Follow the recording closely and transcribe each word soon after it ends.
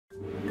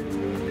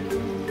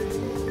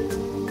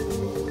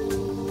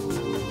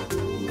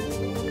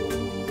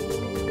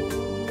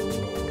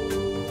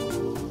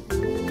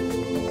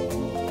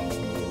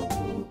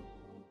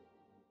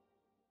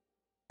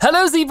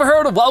Hello Zebra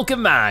Herd,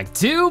 welcome back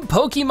to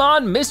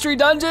Pokemon Mystery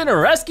Dungeon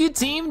Rescue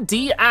Team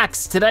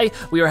DX. Today,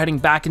 we are heading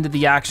back into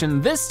the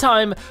action. This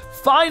time,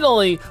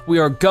 finally, we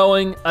are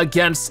going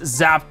against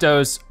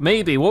Zapdos.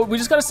 Maybe, well, we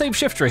just gotta save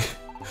Shiftry.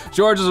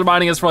 George is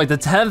reminding us for like the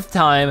 10th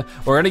time,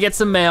 we're gonna get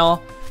some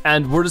mail,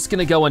 and we're just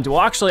gonna go into, well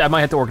actually, I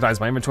might have to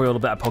organize my inventory a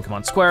little bit at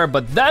Pokemon Square,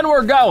 but then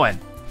we're going.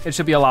 It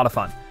should be a lot of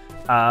fun.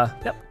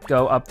 Yep,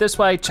 go up this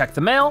way, check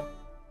the mail.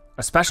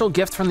 A special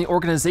gift from the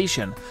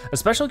organization. A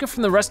special gift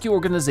from the rescue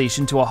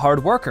organization to a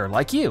hard worker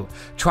like you.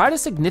 Try to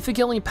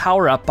significantly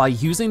power up by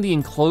using the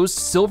enclosed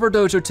silver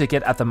dojo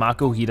ticket at the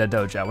Makuhita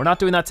dojo. We're not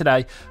doing that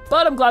today,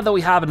 but I'm glad that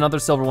we have it. Another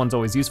silver one's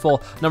always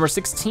useful. Number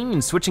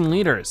 16, switching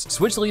leaders.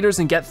 Switch leaders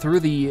and get through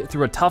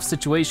a tough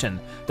situation.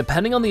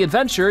 Depending on the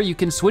adventure, you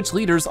can switch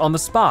leaders on the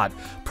spot.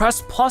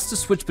 Press plus to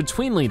switch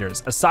between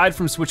leaders. Aside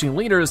from switching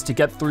leaders to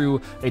get through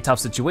a tough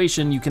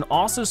situation, you can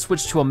also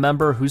switch to a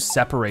member who's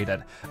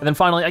separated. And then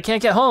finally, I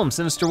can't get home,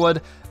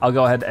 Sinisterwood, I'll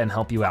go ahead and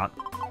help you out.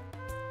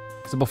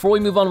 So before we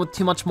move on with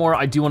too much more,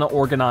 I do wanna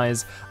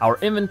organize our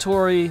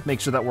inventory,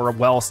 make sure that we're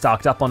well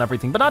stocked up on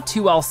everything, but not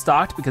too well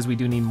stocked because we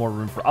do need more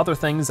room for other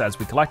things as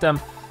we collect them.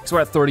 So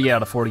we're at 38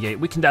 out of 48.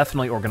 We can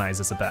definitely organize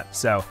this a bit.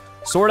 So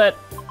sort it,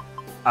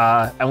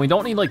 and we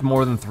don't need like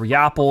more than 3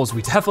 apples.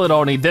 We definitely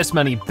don't need this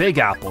many big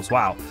apples,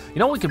 wow. You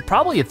know, we could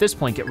probably at this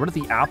point get rid of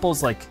the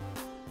apples like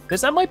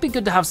this. That might be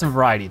good to have some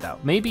variety though.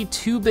 Maybe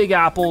 2 big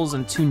apples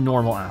and 2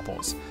 normal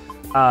apples.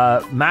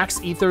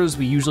 Max ethers,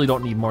 we usually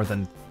don't need more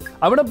than,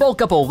 I'm gonna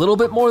bulk up a little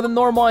bit more than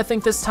normal, I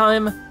think this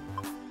time,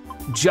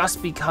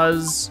 just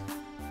because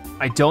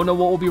I don't know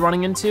what we'll be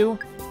running into,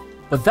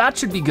 but that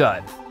should be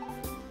good.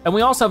 And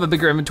we also have a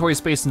bigger inventory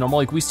space than normal,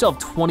 like we still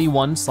have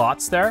 21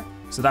 slots there,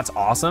 so that's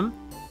awesome.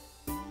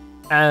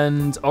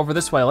 And over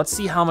this way, let's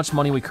see how much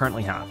money we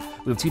currently have.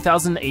 We have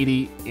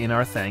 2,080 in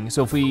our thing,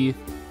 so if we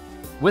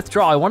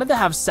withdraw, I wanted to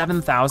have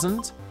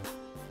 7,000,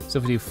 so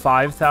if we do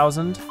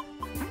 5,000,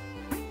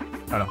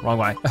 oh no, wrong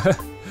way.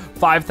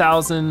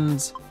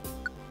 5,000,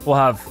 we'll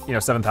have,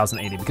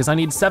 7,080 because I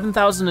need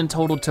 7,000 in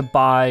total to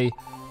buy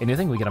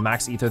anything. We get a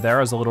max ether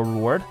there as a little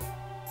reward.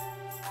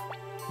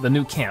 The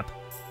new camp.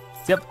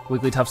 Yep,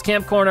 Wigglytuff's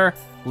camp corner,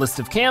 list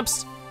of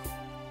camps.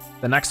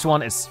 The next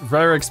one is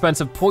very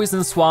expensive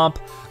poison swamp,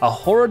 a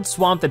horrid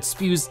swamp that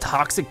spews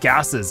toxic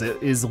gases.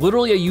 It is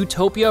literally a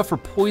utopia for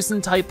poison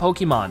type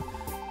Pokemon.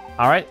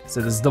 All right, so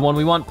this is the one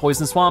we want,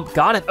 poison swamp.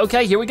 Got it,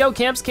 okay, here we go,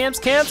 camps.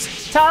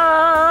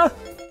 Ta!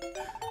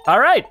 All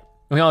right,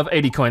 we only have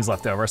 80 coins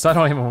left over, so I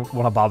don't even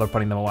wanna bother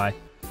putting them away.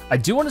 I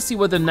do wanna see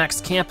where the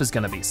next camp is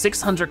gonna be.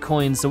 600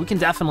 coins, so we can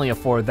definitely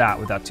afford that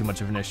without too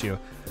much of an issue.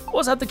 We'll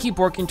just have to keep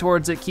working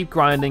towards it, keep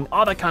grinding,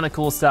 all that kind of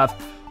cool stuff.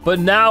 But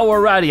now we're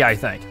ready, I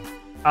think.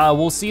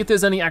 We'll see if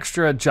there's any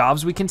extra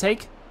jobs we can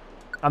take.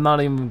 I'm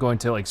not even going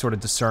to like sort of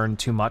discern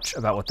too much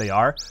about what they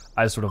are.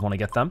 I just sort of wanna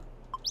get them.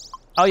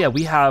 Oh yeah,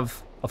 we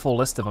have a full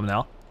list of them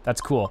now.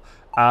 That's cool.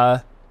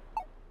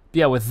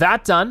 Yeah, with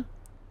that done,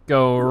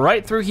 go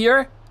right through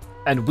here,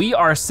 and we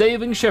are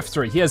saving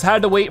Shiftry. He has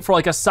had to wait for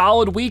like a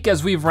solid week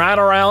as we've ran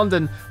around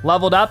and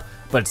leveled up,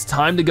 but it's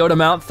time to go to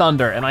Mount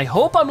Thunder, and I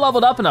hope I'm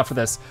leveled up enough for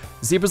this.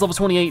 Zebra's level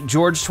 28,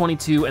 George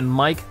 22, and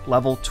Mike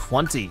level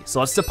 20. So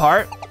let's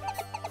depart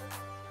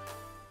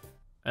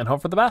and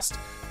hope for the best.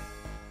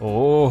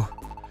 Oh,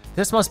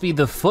 this must be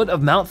the foot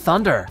of Mount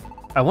Thunder.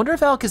 I wonder if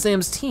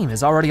Alakazam's team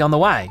is already on the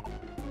way.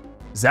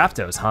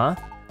 Zapdos, huh?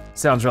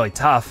 Sounds really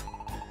tough.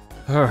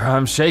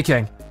 I'm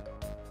shaking.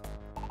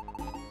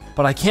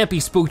 But I can't be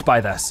spooked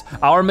by this.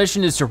 Our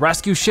mission is to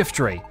rescue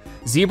Shiftry.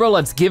 Zebra,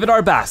 let's give it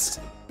our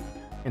best.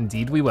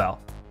 Indeed we will.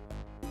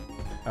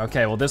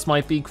 Okay, well this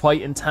might be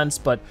quite intense,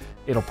 but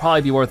it'll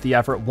probably be worth the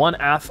effort.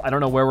 1F, I don't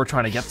know where we're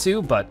trying to get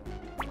to, but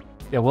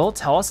yeah, will it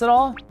tell us at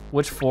all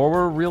which floor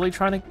we're really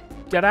trying to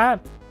get at?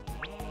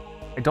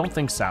 I don't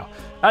think so.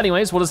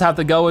 Anyways, we'll just have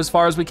to go as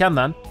far as we can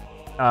then.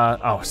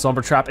 Oh,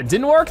 Slumber Trap. It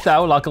didn't work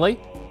though, luckily.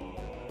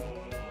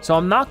 So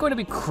I'm not going to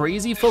be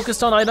crazy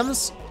focused on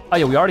items. Oh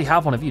yeah, we already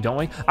have one of you, don't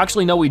we?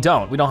 Actually, no, we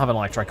don't. We don't have an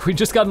Electrike. We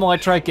just got an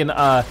Electrike in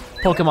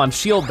Pokemon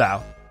Shield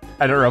though.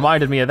 And it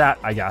reminded me of that,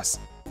 I guess.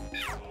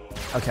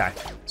 Okay,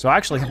 so I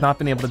actually have not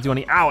been able to do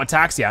any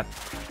attacks yet.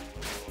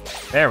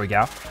 There we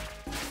go.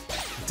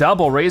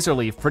 Double Razor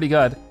Leaf, pretty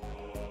good.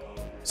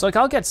 So like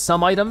I'll get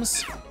some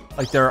items,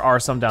 like there are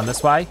some down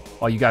this way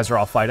while you guys are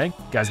all fighting.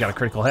 You guys got a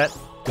critical hit,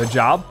 good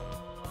job.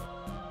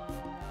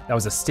 That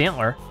was a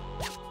Stantler.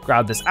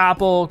 Grab this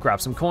apple,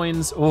 grab some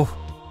coins. Oh.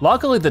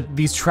 Luckily,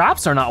 these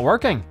traps are not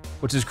working,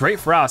 which is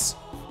great for us.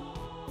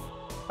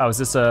 Oh,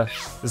 this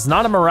is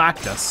not a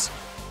Maractus.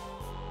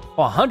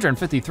 Oh,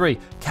 153,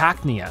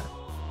 Cacnea.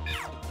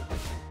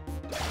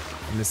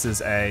 And this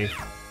is a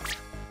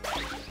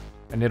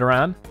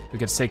Nidoran who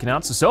gets taken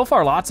out. So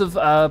far, lots of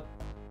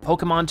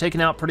Pokemon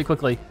taken out pretty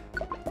quickly.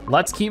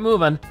 Let's keep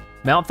moving.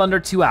 Mount Thunder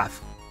 2F.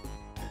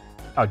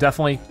 Oh,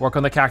 definitely work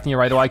on the Cacnea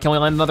right away. Can we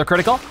land another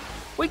critical?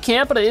 We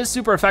can't, but it is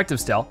super effective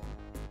still.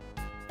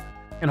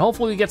 And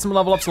hopefully we get some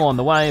level ups along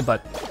the way,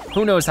 but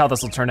who knows how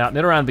this will turn out.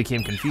 Nidoran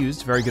became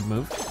confused, very good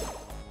move.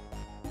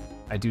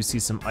 I do see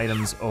some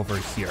items over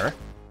here.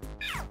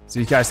 So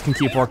you guys can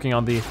keep working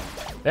on the,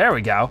 there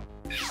we go.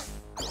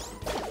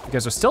 You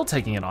guys are still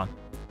taking it on.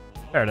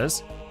 There it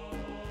is.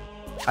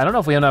 I don't know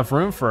if we have enough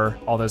room for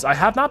all those. I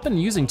have not been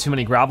using too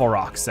many gravel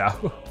rocks,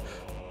 so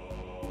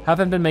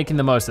haven't been making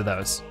the most of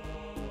those.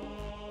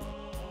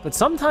 But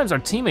sometimes our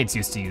teammates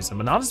used to use them,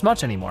 but not as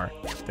much anymore.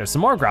 There's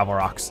some more gravel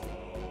rocks.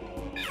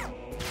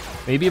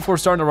 Maybe if we're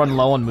starting to run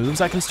low on moves,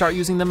 I can start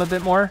using them a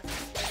bit more.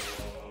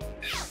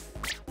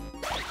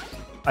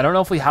 I don't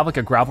know if we have like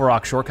a gravel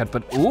rock shortcut,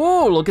 but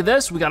ooh, look at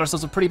this. We got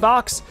ourselves a pretty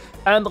box.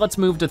 And let's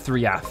move to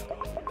 3F.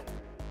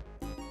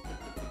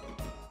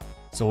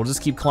 So we'll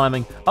just keep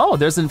climbing. Oh,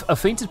 there's a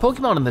fainted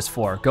Pokemon in this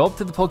floor. Go up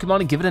to the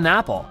Pokemon and give it an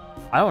apple.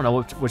 I don't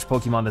know which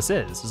Pokemon this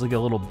is. It's like a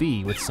little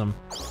bee with some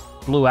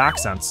blue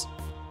accents.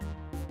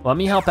 Let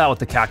me help out with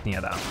the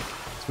Cacnea though.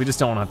 So we just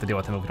don't have to deal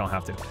with him if we don't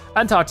have to.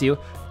 And talk to you,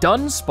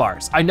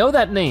 Dunsparce. I know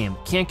that name,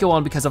 can't go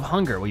on because of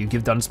hunger. Will you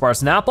give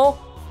Dunsparce an apple?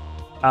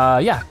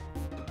 Yeah.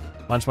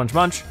 Munch, munch,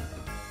 munch.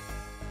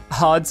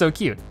 Oh, it's so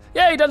cute.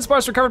 Yay,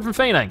 Dunsparce recovered from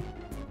fainting.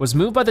 Was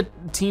moved by the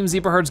Team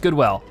Zebraherds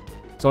goodwill.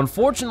 So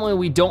unfortunately,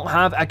 we don't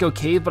have Echo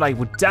Cave, but I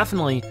would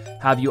definitely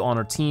have you on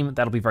our team.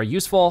 That'll be very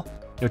useful.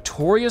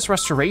 Notorious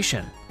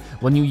Restoration.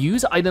 When you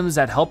use items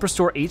that help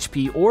restore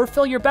HP or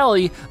fill your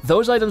belly,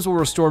 those items will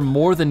restore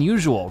more than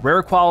usual.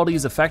 Rare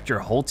qualities affect your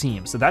whole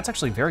team. So that's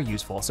actually very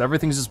useful. So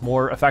everything's just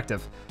more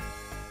effective.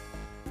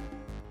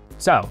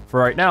 So for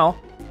right now,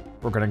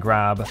 we're gonna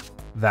grab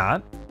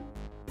that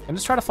and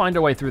just try to find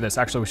our way through this.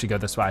 Actually, we should go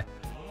this way.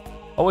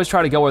 Always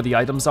try to go where the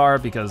items are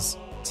because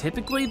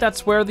typically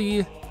that's where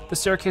the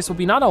staircase will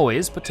be, not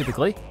always, but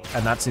typically.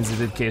 And that seems to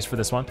be the case for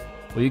this one.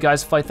 Will you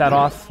guys fight that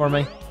off for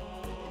me?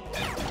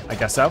 I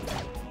guess so.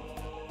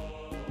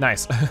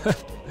 Nice.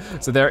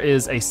 So there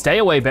is a stay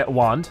away bit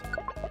wand.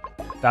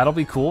 That'll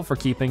be cool for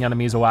keeping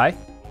enemies away.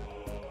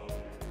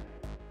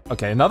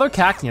 Okay, another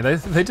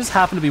Cacnea. They just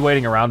happen to be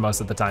waiting around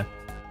most of the time.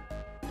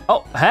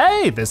 Oh,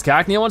 hey, this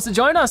Cacnea wants to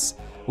join us.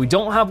 We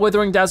don't have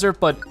Withering Desert,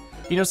 but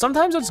you know,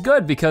 sometimes it's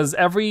good because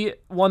every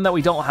one that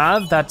we don't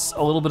have, that's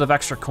a little bit of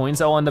extra coins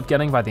that we'll end up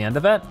getting by the end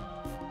of it.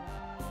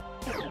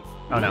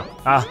 Oh no,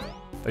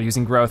 they're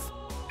using growth.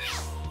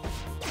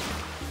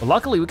 But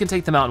luckily we can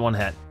take them out in one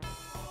hit.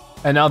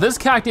 And now this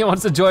Cacnea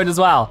wants to join as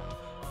well,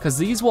 because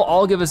these will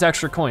all give us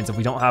extra coins if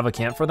we don't have a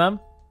camp for them.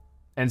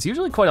 And it's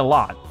usually quite a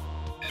lot.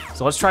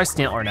 So let's try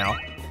Stantler now.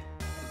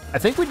 I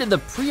think we did the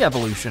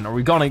pre-evolution, or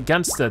we've gone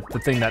against the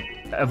thing that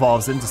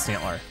evolves into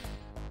Stantler.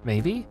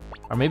 Maybe,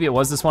 or maybe it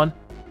was this one.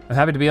 I'm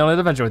happy to be on an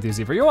adventure with you,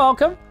 Zebra. You're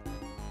welcome.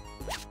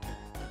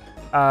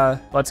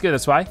 Let's go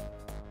this way.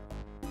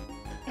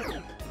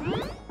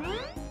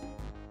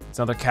 It's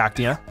another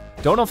Cacnea.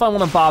 Don't know if I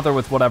want to bother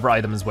with whatever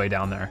item is way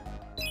down there.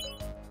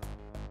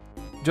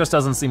 Just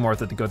doesn't seem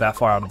worth it to go that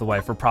far out of the way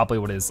for probably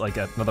what is like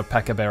another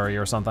Pekka Berry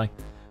or something.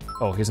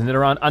 Oh, here's a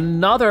Nidoran.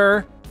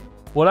 Another,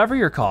 whatever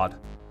you're called.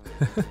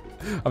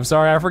 I'm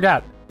sorry, I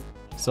forgot.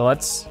 So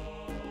let's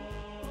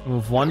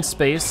move one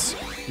space.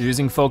 You're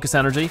using Focus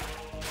Energy.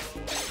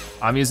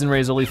 I'm using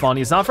Razor Leaf on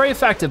you. It's not very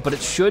effective, but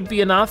it should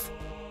be enough.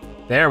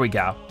 There we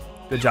go.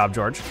 Good job,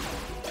 George.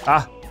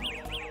 Ah,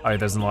 oh, yeah,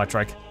 there's an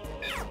electric.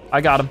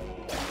 I got him.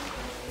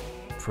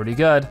 Pretty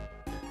good.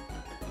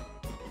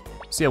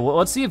 So yeah, well,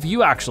 let's see if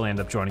you actually end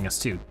up joining us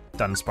too,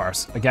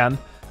 Dunsparce. Again,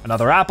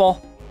 another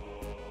apple.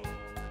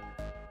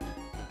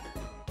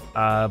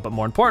 But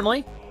more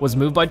importantly, was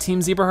moved by Team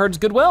Zebraherds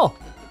goodwill.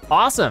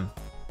 Awesome.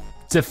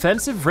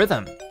 Defensive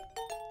Rhythm.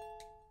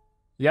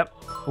 Yep,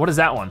 what is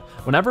that one?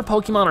 Whenever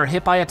Pokemon are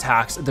hit by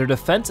attacks, their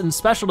defense and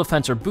special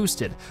defense are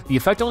boosted. The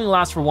effect only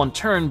lasts for one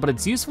turn, but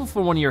it's useful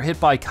for when you're hit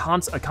by a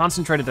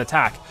concentrated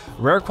attack.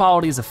 Rare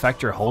qualities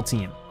affect your whole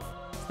team.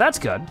 That's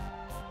good.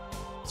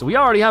 So we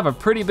already have a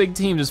pretty big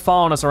team just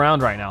following us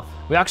around right now.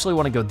 We actually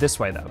wanna go this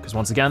way though, because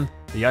once again,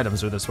 the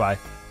items are this way.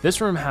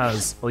 This room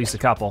has at least a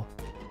couple.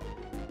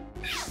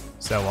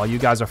 So while you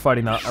guys are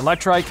fighting the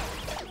Electrike,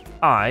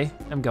 I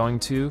am going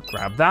to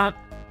grab that.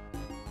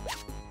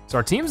 So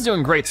our team's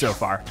doing great so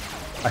far.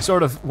 I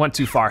sort of went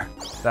too far,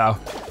 though.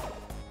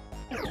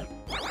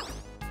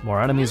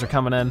 More enemies are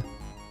coming in.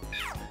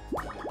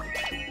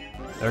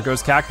 There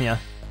goes Cacnea.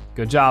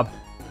 Good job.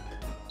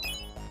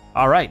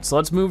 All right, so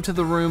let's move to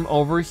the room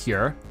over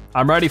here.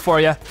 I'm ready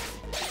for you.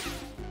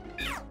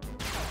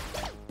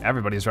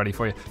 Everybody's ready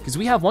for you. Because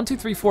we have 1, 2,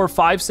 3, 4,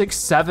 5, 6,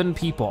 7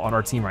 people on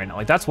our team right now.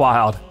 Like, that's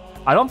wild.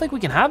 I don't think we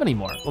can have any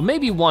more. Well,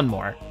 maybe one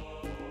more.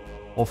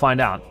 We'll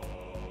find out.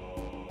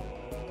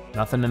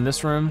 Nothing in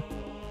this room.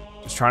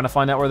 Just trying to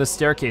find out where the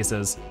staircase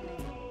is.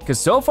 Because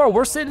so far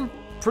we're sitting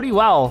pretty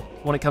well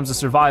when it comes to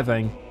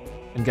surviving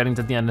and getting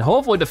to the end and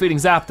hopefully defeating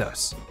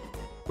Zapdos.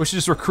 We should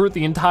just recruit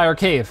the entire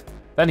cave.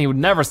 Then he would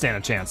never stand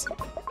a chance.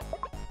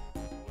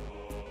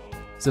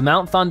 So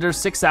Mount Thunder,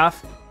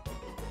 6F.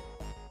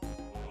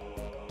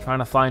 Trying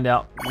to find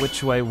out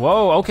which way,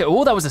 whoa, okay.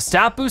 Oh, that was a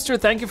stat booster.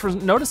 Thank you for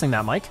noticing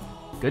that, Mike.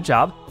 Good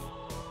job.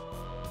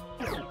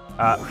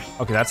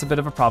 Okay, that's a bit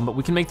of a problem, but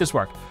we can make this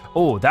work.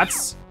 Oh,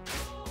 that's,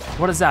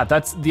 what is that?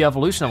 That's the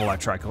evolution of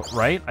Electrike,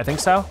 right? I think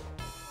so.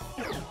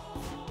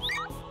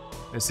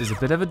 This is a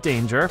bit of a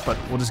danger, but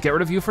we'll just get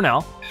rid of you for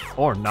now.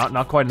 Or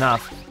not quite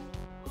enough.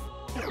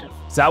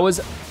 So that was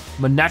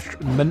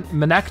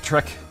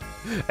Manectric,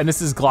 and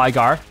this is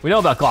Gligar. We know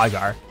about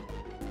Gligar.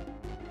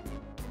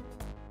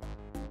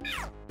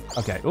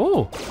 Okay,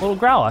 ooh, little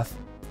Growlithe.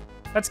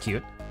 That's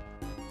cute.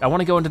 I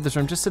wanna go into this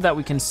room just so that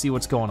we can see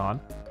what's going on.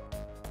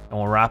 And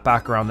we'll wrap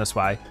back around this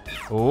way.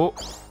 Ooh.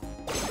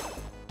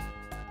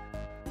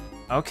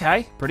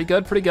 Okay, pretty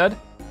good, pretty good.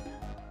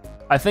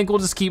 I think we'll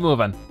just keep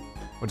moving.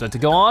 Would you like to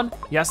go on?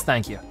 Yes,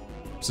 thank you.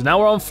 So now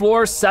we're on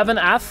floor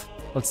 7F.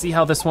 Let's see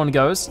how this one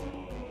goes.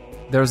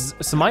 There's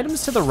some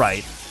items to the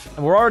right,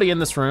 and we're already in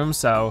this room,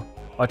 so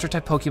electric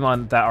type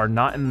Pokemon that are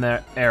not in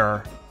the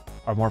air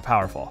are more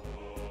powerful.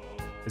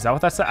 Is that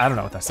what that said? I don't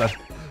know what that said.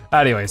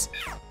 Anyways,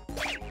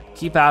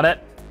 keep at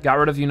it. Got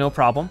rid of you, no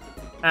problem.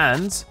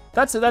 And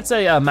that's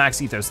a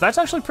max ether, so that's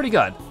actually pretty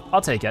good.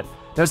 I'll take it.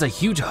 There's a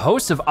huge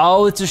host of,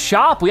 oh, it's a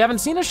shop. We haven't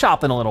seen a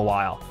shop in a little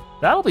while.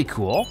 That'll be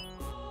cool.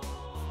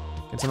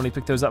 Can somebody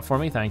pick those up for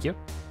me? Thank you.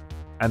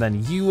 And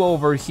then you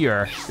over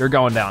here, you're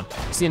going down.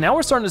 See, now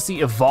we're starting to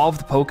see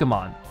evolved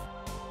Pokemon.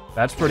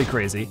 That's pretty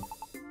crazy.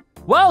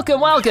 Welcome,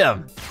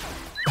 welcome.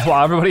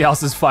 While everybody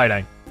else is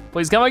fighting.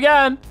 Please come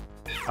again.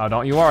 Oh,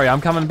 don't you worry,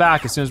 I'm coming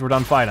back as soon as we're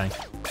done fighting.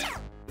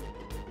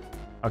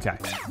 Okay.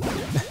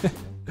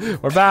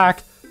 We're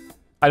back.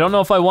 I don't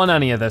know if I won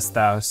any of this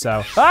though,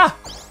 so. Ah!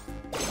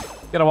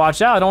 Gotta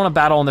watch out, I don't wanna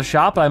battle in the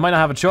shop, but I might not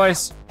have a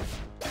choice.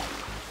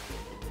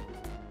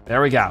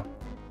 There we go.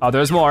 Oh,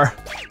 there's more.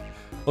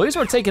 At least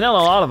we're taking out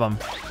a lot of them.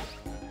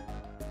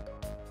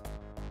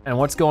 And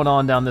what's going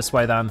on down this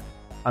way then?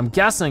 I'm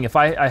guessing if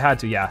I had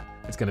to, yeah,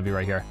 it's gonna be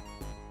right here.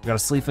 We got a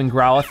sleeping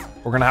Growlithe.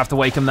 We're gonna have to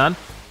wake him then.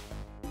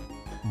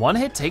 One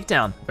hit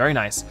takedown, very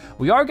nice.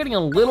 We are getting a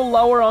little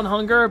lower on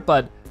hunger,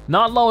 but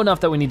not low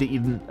enough that we need to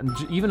eat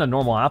even a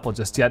normal apple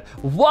just yet.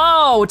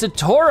 Whoa, it's a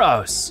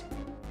Tauros.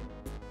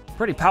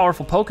 Pretty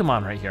powerful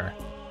Pokemon right here.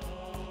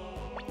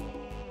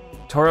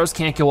 Tauros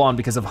can't go on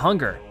because of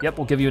hunger. Yep,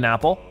 we'll give you an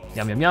apple.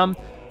 Yum, yum, yum.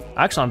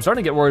 Actually, I'm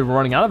starting to get worried we're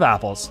running out of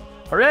apples.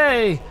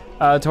 Hooray!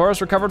 Tauros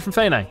recovered from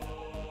fainting.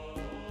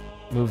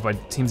 Moved by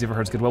Team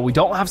Zebrahertz Goodwill. We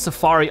don't have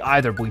Safari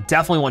either, but we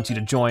definitely want you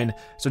to join.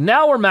 So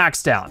now we're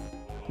maxed out.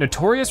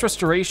 Notorious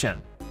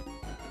Restoration.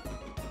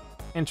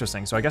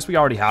 Interesting, so I guess we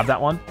already have that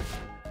one.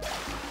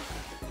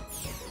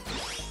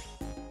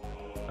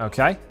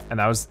 Okay, and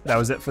that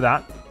was it for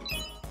that.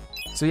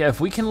 So yeah,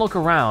 if we can look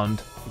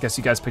around, I guess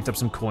you guys picked up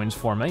some coins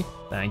for me.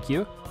 Thank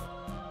you.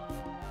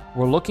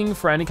 We're looking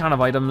for any kind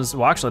of items.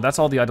 Well, actually, that's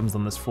all the items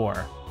on this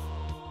floor.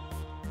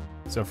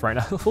 So for right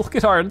now, look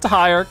at our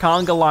entire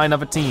conga line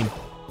of a team.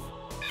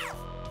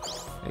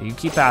 Yeah, you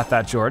keep at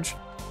that, George.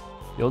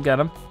 You'll get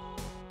him.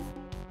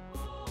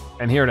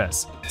 And here it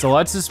is. So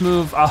let's just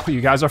move. Oh,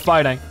 you guys are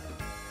fighting.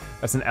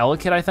 That's an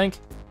Elekid, I think.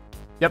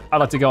 Yep, I'd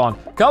like to go on.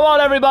 Come on,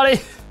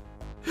 everybody.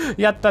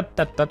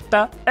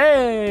 Ya-da-da-da-da.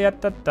 Hey,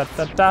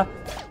 ya-da-da-da-da.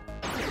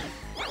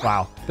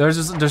 Wow,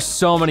 there's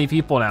so many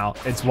people now.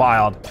 It's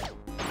wild.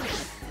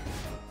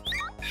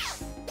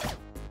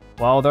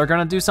 Well, they're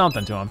gonna do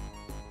something to him.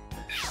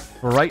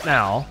 But right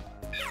now,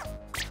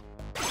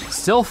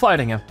 still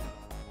fighting him.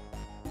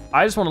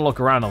 I just wanna look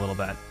around a little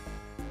bit.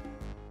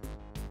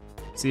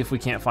 See if we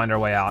can't find our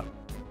way out.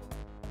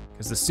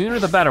 Because the sooner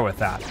the better with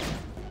that.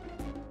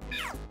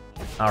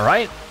 All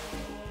right.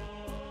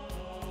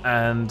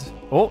 And,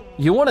 oh,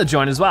 you wanna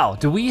join as well.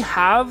 Do we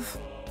have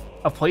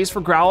a place for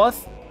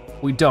Growlithe?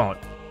 We don't.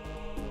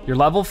 You're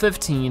level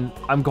 15.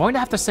 I'm going to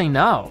have to say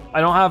no.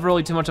 I don't have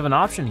really too much of an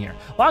option here.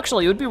 Well,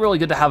 actually, it would be really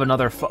good to have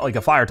another, like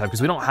a fire type,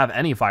 because we don't have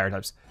any fire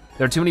types.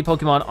 There are too many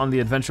Pokemon on the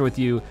adventure with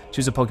you.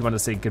 Choose a Pokemon to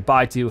say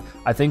goodbye to.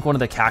 I think one of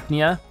the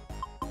Cacnea,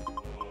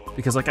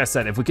 because like I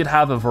said, if we could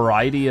have a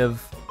variety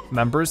of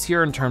members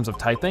here in terms of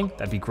typing,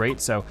 that'd be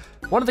great. So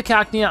one of the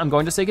Cacnea I'm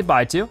going to say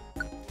goodbye to.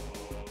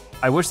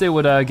 I wish they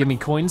would give me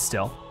coins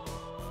still.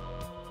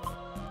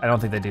 I don't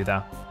think they do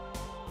though.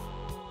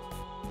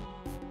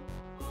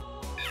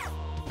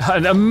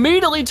 And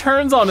immediately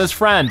turns on his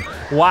friend.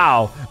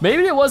 Wow,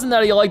 maybe it wasn't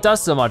that he liked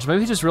us so much.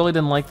 Maybe he just really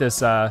didn't like this,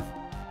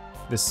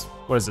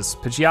 what is this,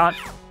 Pidgeot?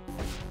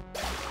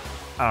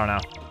 I don't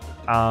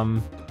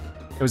know.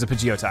 It was a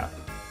Pidgeotto.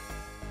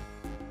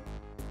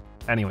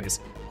 Anyways,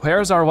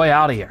 where's our way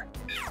out of here?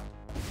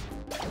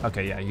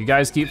 Okay, yeah, you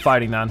guys keep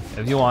fighting then,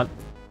 if you want.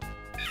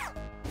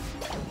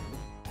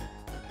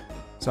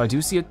 So I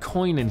do see a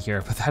coin in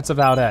here, but that's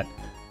about it.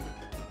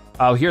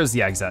 Oh, here's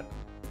the exit.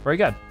 Very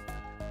good.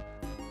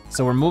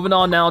 So we're moving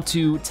on now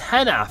to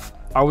 10F.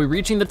 Are we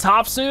reaching the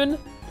top soon?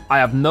 I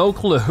have no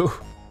clue.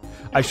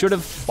 I should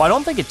have, well, I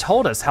don't think it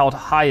told us how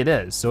high it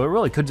is, so it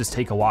really could just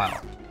take a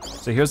while.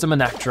 So here's the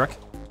Manectric.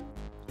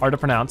 Hard to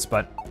pronounce,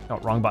 but, oh,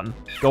 wrong button.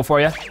 Go for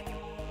you.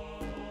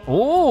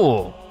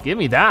 Oh, give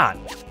me that.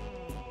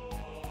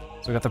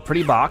 So we got the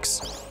pretty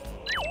box.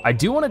 I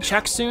do wanna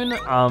check soon,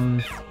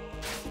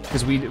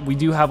 because we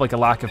do have like a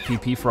lack of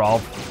PP for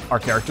all our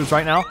characters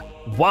right now.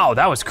 Wow,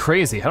 that was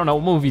crazy. I don't know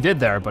what move you did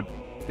there, but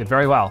did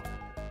very well.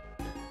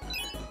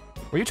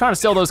 Were you trying to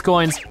steal those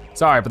coins?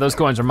 Sorry, but those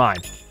coins are mine.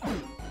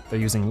 They're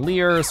using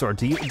Leer, so our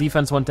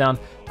defense went down.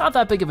 Not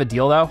that big of a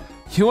deal though.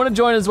 You wanna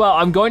join as well?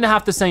 I'm going to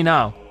have to say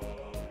no.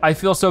 I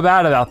feel so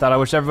bad about that. I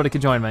wish everybody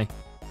could join me.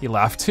 He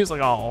left, he's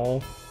like,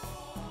 oh.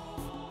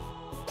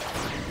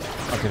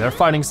 Okay, they're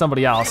fighting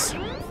somebody else.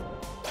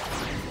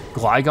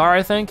 Gligar,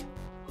 I think.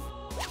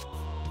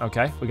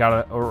 Okay, we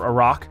got a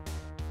rock.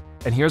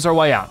 And here's our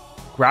way out.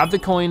 Grab the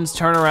coins,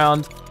 turn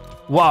around.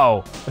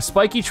 Whoa, a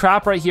spiky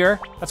trap right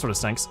here. That sort of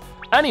stinks.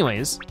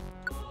 Anyways,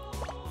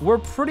 we're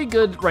pretty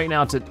good right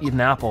now to eat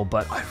an apple,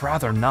 but I'd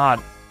rather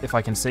not if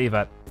I can save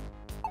it.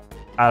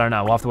 I don't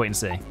know, we'll have to wait and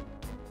see.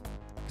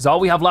 Because all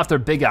we have left are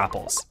big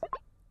apples.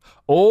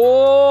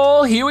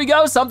 Oh, here we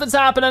go, something's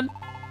happening.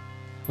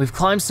 We've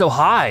climbed so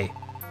high.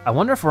 I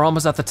wonder if we're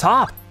almost at the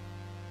top.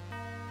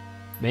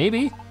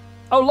 Maybe.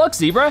 Oh, look,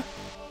 Zebra.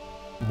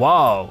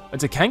 Whoa,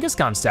 it's a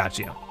Kangaskhan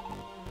statue.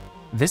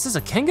 This is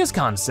a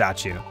Kangaskhan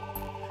statue.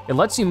 It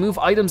lets you move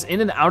items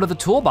in and out of the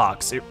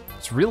toolbox.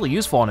 It's really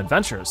useful on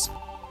adventures.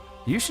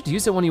 You should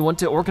use it when you want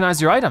to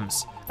organize your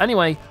items.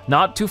 Anyway,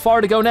 not too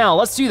far to go now.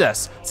 Let's do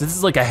this. So this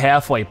is like a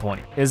halfway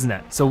point, isn't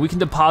it? So we can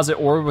deposit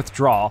or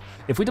withdraw.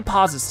 If we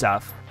deposit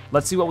stuff,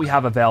 let's see what we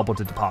have available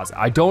to deposit.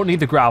 I don't need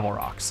the gravel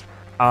rocks.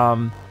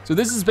 So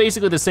this is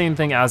basically the same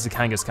thing as the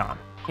Kangaskhan.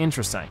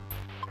 Interesting.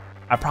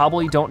 I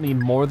probably don't need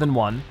more than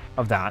one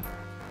of that.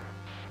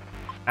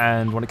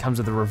 And when it comes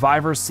to the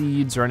reviver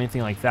seeds or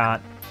anything like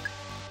that,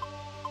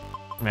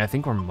 I mean, I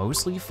think we're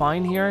mostly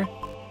fine here.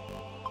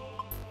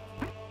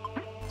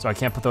 So I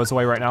can't put those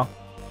away right now.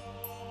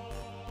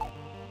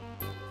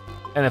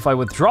 And if I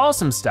withdraw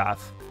some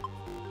stuff,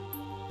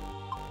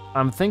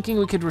 I'm thinking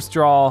we could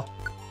withdraw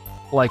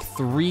like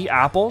 3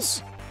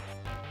 apples.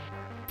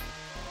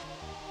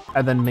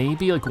 And then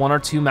maybe like 1 or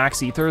 2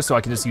 max ethers so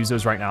I can just use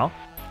those right now.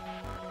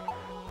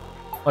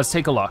 Let's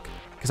take a look,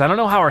 because I don't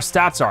know how our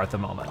stats are at the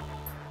moment.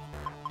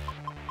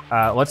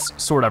 Let's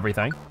sort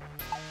everything.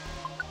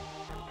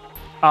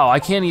 Oh, I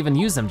can't even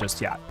use them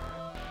just yet.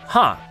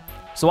 Huh,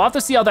 so we'll have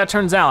to see how that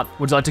turns out.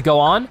 Would you like to go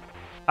on?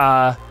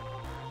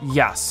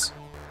 Yes.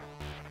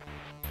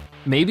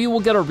 Maybe we'll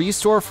get a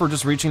restore for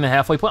just reaching the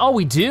halfway point. Oh,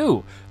 we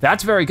do.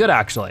 That's very good,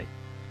 actually.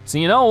 So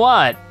you know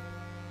what?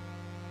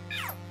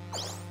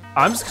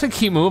 I'm just gonna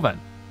keep moving.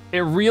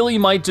 It really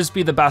might just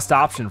be the best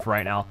option for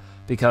right now,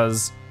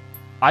 because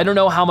I don't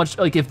know how much,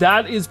 like if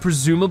that is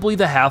presumably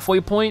the halfway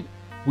point,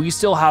 we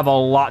still have a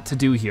lot to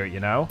do here, you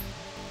know?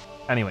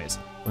 Anyways,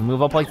 we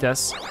move up like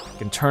this. We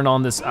can turn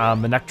on this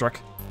Manectric.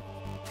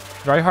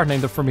 Very hard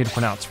name for me to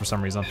pronounce for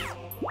some reason.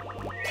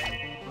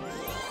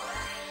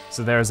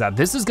 So there's that.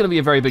 This is gonna be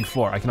a very big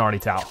floor, I can already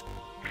tell.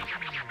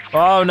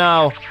 Oh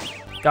no,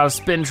 got a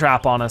spin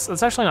trap on us.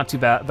 That's actually not too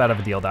bad of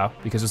a deal though,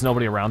 because there's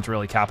nobody around to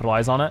really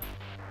capitalize on it.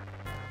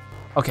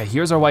 Okay,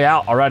 here's our way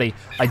out already.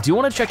 I do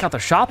wanna check out the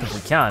shop if we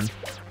can.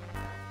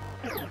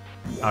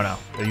 Oh no,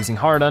 they're using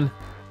Harden.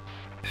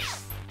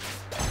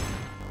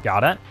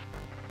 Got it.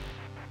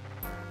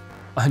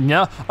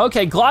 No,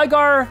 okay,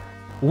 Gligar,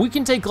 we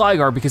can take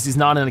Gligar because he's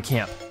not in a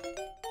camp.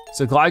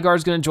 So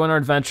Gligar's gonna join our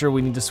adventure.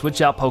 We need to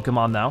switch out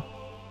Pokemon though.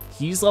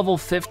 He's level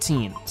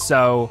 15,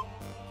 so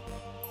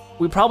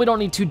we probably don't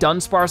need 2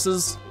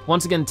 Dunsparces.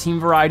 Once again, team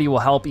variety will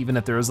help even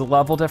if there is a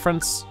level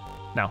difference.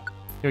 No,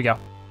 here we go.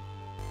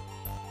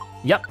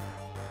 Yep,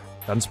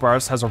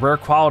 Dunsparce has a rare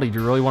quality. Do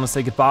you really wanna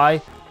say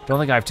goodbye? Don't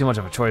think I have too much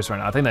of a choice right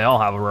now. I think they all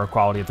have a rare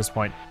quality at this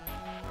point.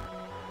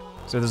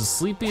 So there's a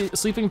sleeping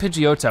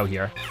Pidgeotto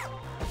here.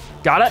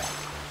 Got it.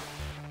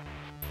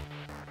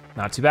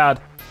 Not too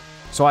bad.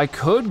 So I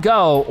could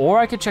go, or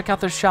I could check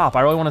out the shop.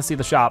 I really wanna see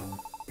the shop.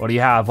 What do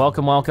you have?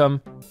 Welcome,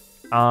 welcome.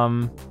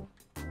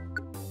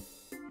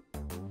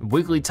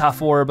 Weekly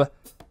Tough Orb.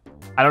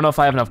 I don't know if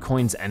I have enough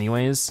coins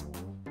anyways.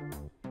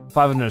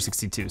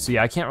 562, so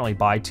yeah, I can't really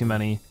buy too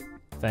many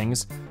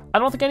things. I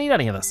don't think I need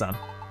any of this then.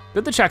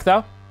 Good to check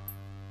though.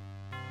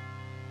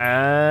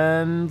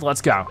 And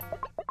let's go.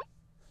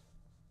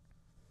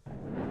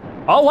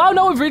 Oh wow,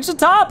 no, we've reached the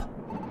top.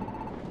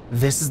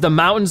 This is the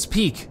mountain's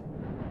peak.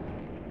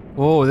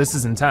 Oh, this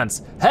is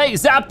intense. Hey,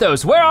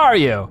 Zapdos, where are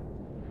you?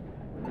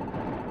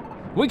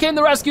 We came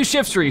to rescue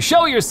Shiftry,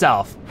 show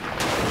yourself.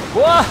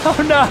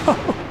 Whoa, no.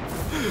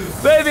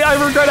 Baby,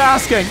 I regret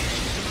asking.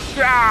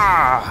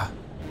 Ah.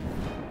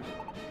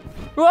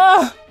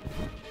 Ah.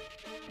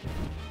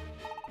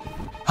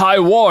 I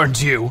warned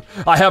you.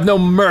 I have no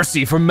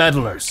mercy for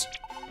meddlers.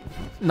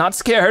 Not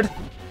scared.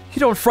 You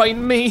don't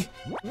frighten me.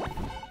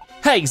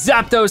 Hey,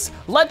 Zapdos,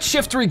 let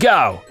Shiftry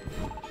go.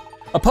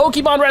 A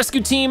Pokemon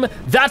rescue team,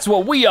 that's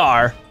what we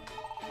are.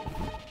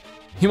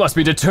 You must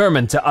be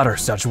determined to utter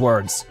such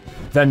words.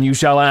 Then you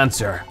shall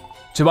answer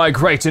to my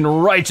great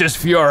and righteous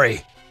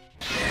fury.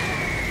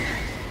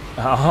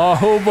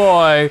 Oh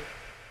boy.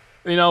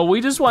 You know,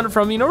 we just went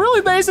from,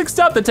 really basic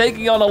stuff to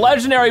taking on a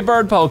legendary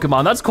bird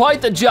Pokemon. That's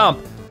quite the jump.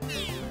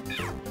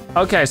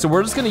 Okay, so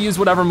we're just gonna use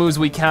whatever moves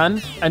we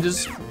can and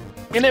just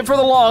in it for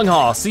the long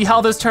haul. See how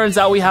this turns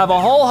out. We have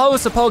a whole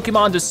host of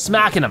Pokemon just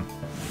smacking him.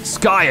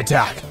 Sky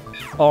attack.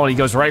 Oh, he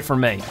goes right for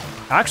me.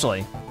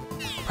 Actually,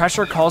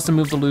 pressure calls to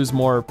move to lose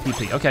more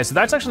PP. Okay, so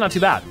that's actually not too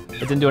bad. It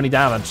didn't do any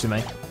damage to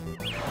me.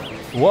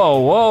 Whoa,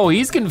 whoa,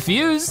 he's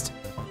confused.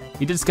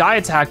 He did Sky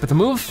Attack, but the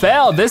move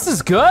failed. This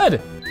is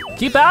good.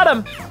 Keep at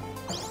him.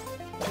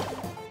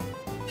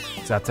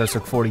 Zapdos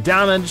took 40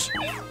 damage.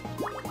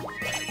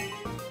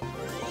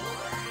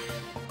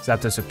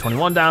 Zapdos took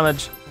 21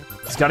 damage.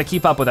 He's gotta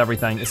keep up with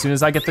everything as soon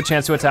as I get the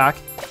chance to attack.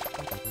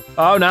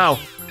 Oh no.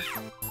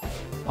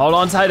 Hold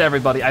on tight,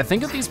 everybody. I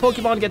think if these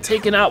Pokemon get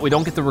taken out, we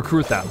don't get to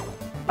recruit them.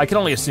 I can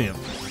only assume.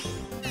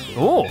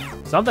 Ooh,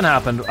 something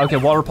happened. Okay,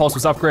 Water Pulse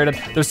was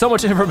upgraded. There's so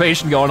much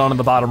information going on in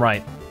the bottom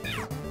right.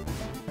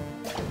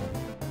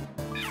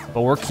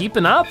 But we're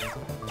keeping up.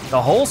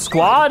 The whole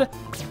squad.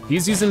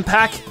 He's using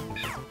Peck,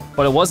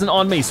 but it wasn't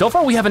on me. So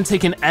far, we haven't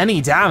taken any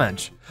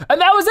damage.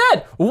 And that was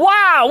it.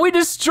 Wow, we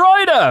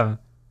destroyed him.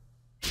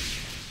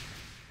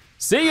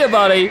 See ya,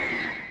 buddy.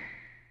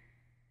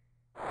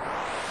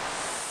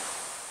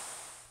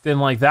 Didn't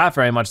like that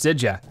very much,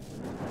 did ya?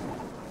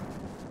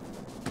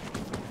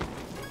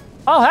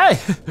 Oh, hey.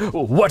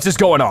 What is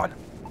going on?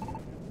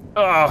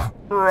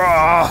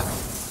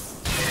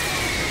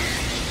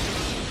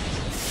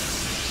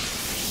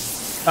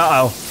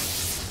 Uh-oh.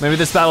 Maybe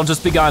this battle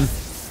just begun.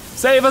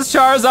 Save us,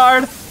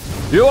 Charizard.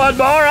 You want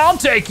more? I'll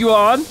take you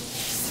on.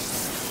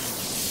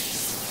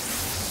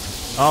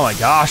 Oh my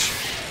gosh.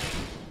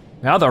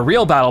 Now the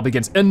real battle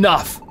begins.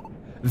 Enough.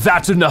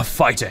 That's enough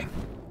fighting.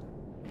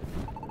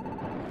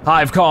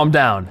 Hive, calm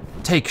down.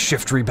 Take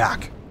Shiftry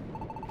back.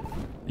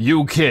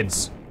 You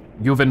kids,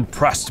 you've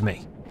impressed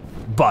me.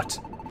 But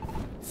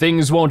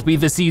things won't be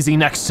this easy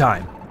next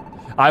time.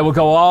 I will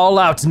go all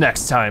out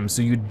next time,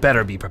 so you'd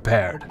better be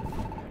prepared.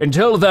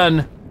 Until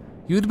then,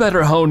 you'd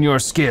better hone your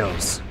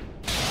skills.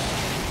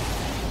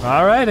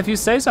 All right, if you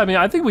say so. I mean,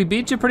 I think we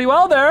beat you pretty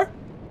well there.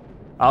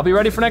 I'll be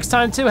ready for next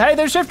time too. Hey,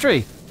 there's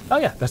Shiftry. Oh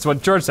yeah, that's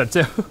what George said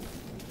too.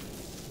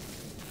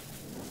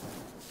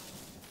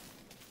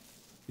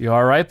 You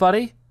all right,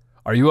 buddy?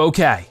 Are you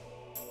okay?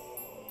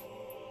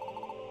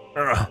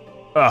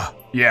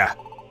 Yeah.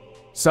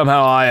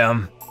 Somehow I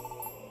am.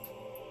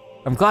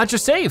 I'm glad you're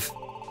safe.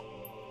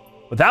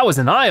 But that was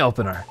an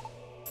eye-opener.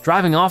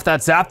 Driving off that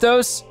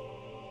Zapdos?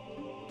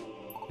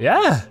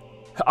 Yeah,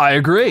 I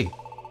agree.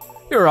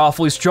 You're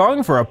awfully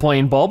strong for a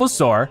plain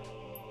Bulbasaur.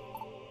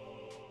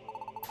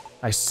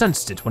 I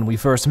sensed it when we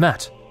first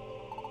met.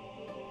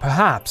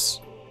 Perhaps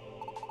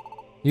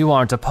you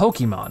aren't a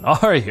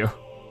Pokemon, are you?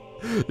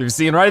 You've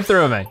seen right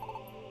through me.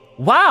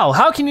 Wow,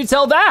 how can you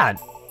tell that?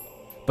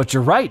 But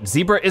you're right,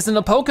 Zebra isn't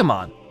a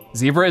Pokemon.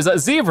 Zebra is a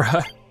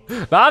zebra,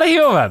 not a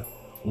human.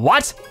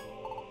 What?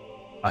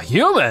 A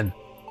human?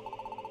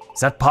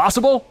 Is that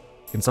possible?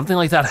 Can something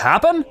like that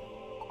happen?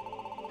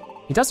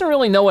 He doesn't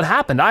really know what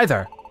happened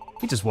either.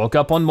 He just woke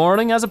up one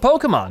morning as a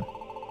Pokemon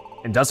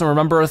and doesn't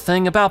remember a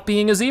thing about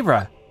being a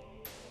zebra.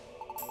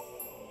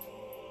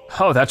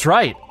 Oh, that's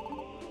right.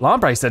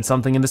 Lombre said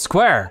something in the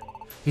square.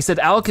 He said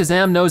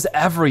Alakazam knows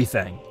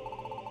everything.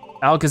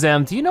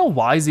 Alakazam, do you know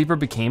why Zebra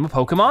became a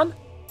Pokemon?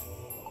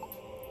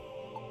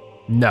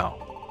 No,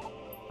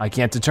 I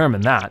can't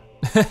determine that.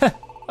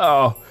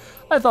 Oh,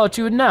 I thought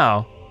you would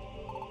know.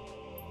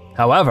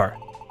 However,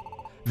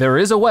 there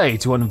is a way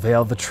to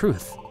unveil the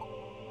truth.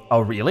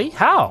 Oh really,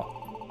 how?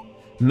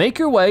 Make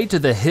your way to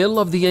the Hill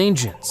of the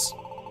Ancients.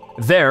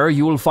 There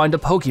you will find a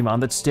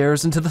Pokemon that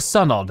stares into the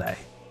sun all day.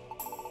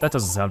 That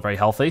doesn't sound very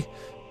healthy.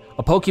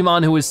 A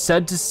Pokemon who is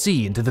said to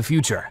see into the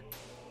future.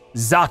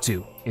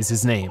 Xatu is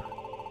his name.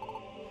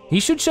 He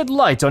should shed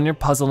light on your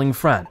puzzling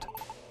friend.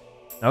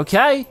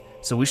 Okay,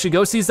 so we should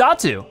go see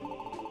Xatu.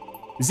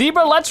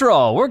 Zebra, let's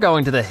roll. We're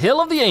going to the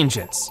Hill of the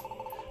Ancients.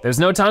 There's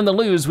no time to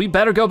lose, we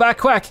better go back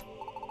quick.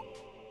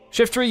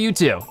 Shiftry, you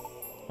too.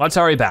 Let's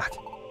hurry back.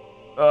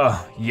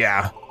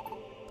 Yeah,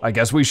 I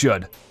guess we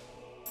should.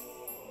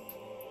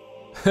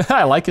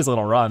 I like his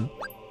little run.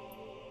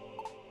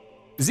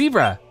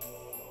 Zebra,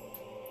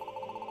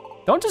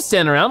 don't just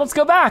stand around, let's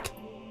go back.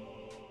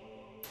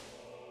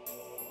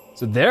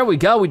 So there we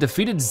go, we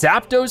defeated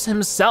Zapdos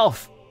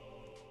himself.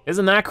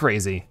 Isn't that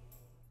crazy?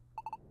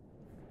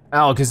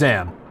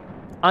 Alakazam,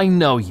 I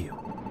know you.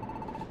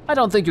 I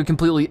don't think you're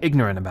completely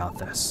ignorant about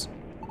this.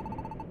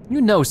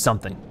 You know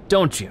something,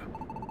 don't you?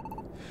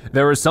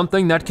 There is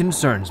something that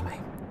concerns me,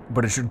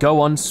 but it should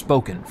go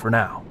unspoken for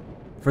now,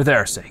 for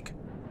their sake.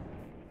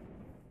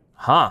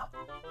 Huh.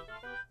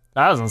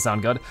 That doesn't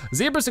sound good.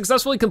 Zebra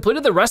successfully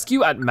completed the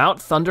rescue at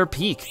Mount Thunder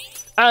Peak.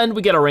 And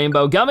we get a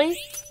rainbow gummy,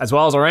 as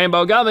well as a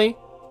rainbow gummy.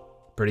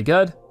 Pretty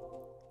good.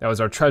 That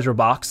was our treasure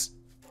box.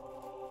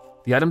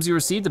 The items you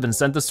received have been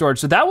sent to storage.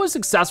 So that was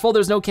successful.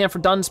 There's no camp for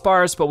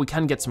Dunsparce, but we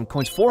can get some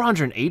coins,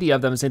 480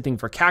 of them. Same thing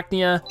for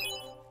Cacnea.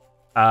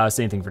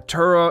 Same thing for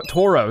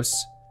Tauros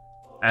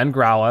and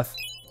Growlithe.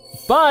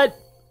 But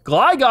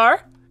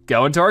Gligar,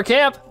 going to our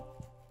camp.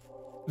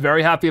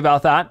 Very happy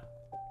about that.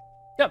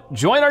 Yep,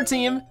 join our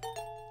team.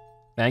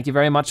 Thank you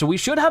very much. So we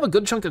should have a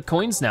good chunk of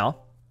coins now.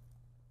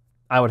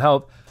 I would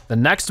hope. The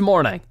next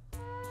morning.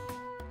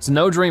 So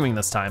no dreaming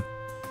this time.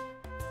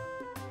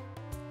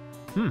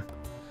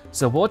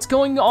 So what's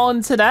going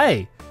on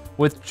today?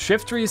 With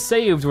Shiftry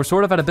saved, we're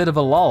sort of at a bit of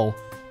a lull.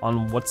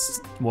 on what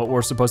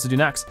we're supposed to do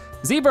next.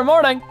 Zebra,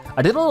 morning.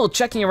 I did a little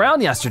checking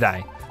around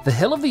yesterday. The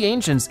Hill of the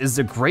Ancients is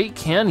the Great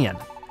Canyon.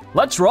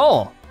 Let's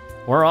roll.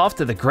 We're off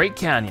to the Great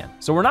Canyon.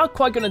 So we're not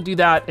quite gonna do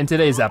that in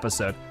today's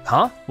episode.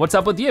 Huh? What's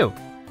up with you?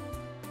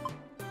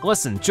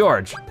 Listen,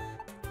 George.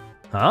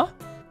 Huh?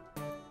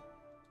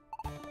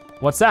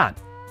 What's that?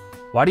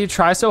 Why do you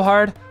try so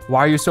hard? Why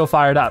are you so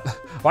fired up?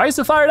 Why are you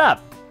so fired up?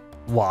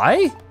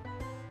 Why?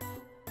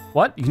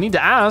 What? You need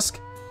to ask.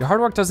 Your hard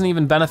work doesn't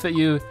even benefit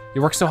you.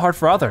 You work so hard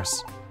for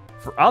others.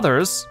 For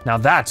others? Now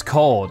that's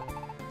cold.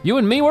 You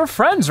and me, we're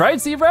friends, right,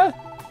 Zebra?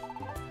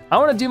 I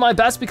wanna do my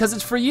best because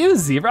it's for you,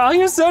 Zebra. Oh,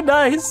 you're so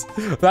nice.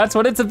 That's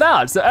what it's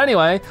about. So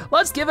anyway,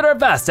 let's give it our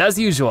best as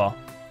usual.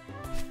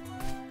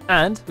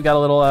 And we got a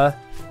little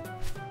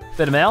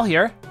bit of mail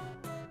here.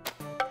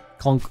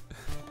 Clunk.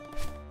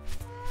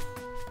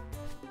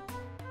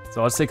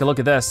 So let's take a look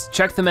at this.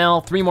 Check the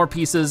mail, 3 more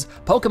pieces.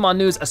 Pokemon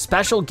news, a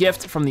special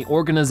gift from the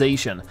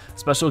organization.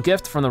 Special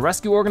gift from the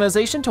rescue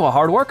organization to a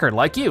hard worker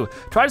like you.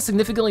 Try to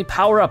significantly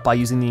power up by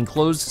using the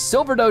enclosed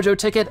Silver Dojo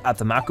ticket at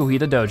the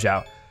Makuhita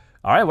Dojo.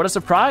 All right, what a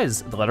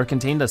surprise. The letter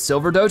contained a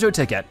Silver Dojo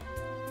ticket.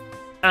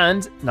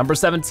 And number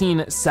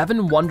 17,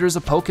 7 Wonders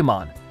of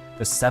Pokemon.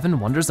 The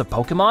 7 Wonders of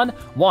Pokemon?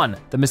 1,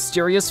 the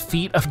mysterious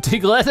feet of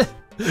Diglett.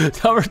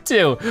 Number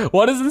 2,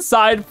 what is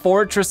inside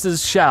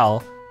Fortress's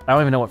shell? I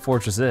don't even know what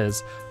Fortress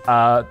is.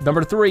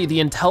 Number 3,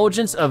 the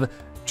intelligence of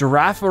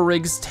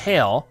Girafarig's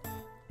tail.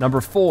 Number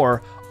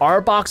 4,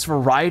 Arbok's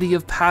variety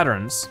of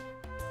patterns.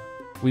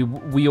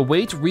 We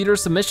await reader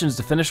submissions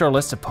to finish our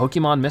list of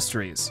Pokemon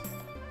mysteries.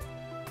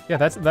 Yeah,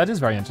 that is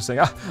very interesting.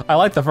 I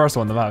like the first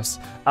one the most.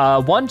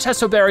 1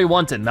 Chestoberry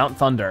wanted, Mount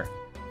Thunder.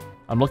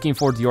 I'm looking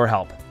forward to your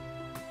help.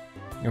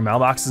 Your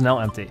mailbox is now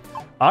empty.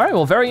 All right,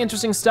 well, very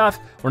interesting stuff.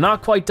 We're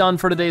not quite done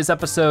for today's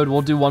episode.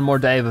 We'll do one more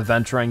day of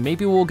adventuring.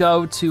 Maybe we'll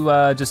go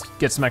to just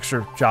get some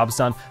extra jobs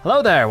done.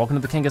 Hello there, welcome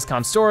to the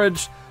Kangaskhan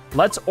storage.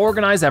 Let's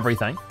organize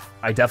everything.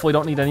 I definitely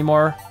don't need any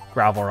more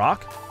gravel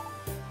rock,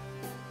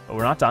 but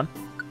we're not done.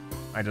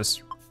 I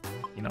just,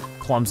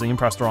 clumsy and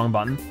pressed the wrong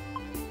button.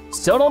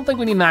 Still don't think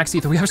we need max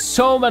ether. We have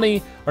so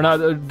many, or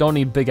not, don't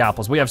need big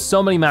apples. We have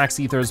so many max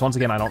ethers. Once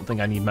again, I don't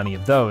think I need many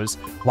of those.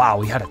 Wow,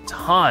 we had a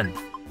ton.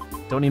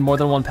 Don't need more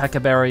than 1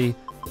 Pekka berry.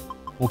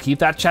 We'll keep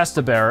that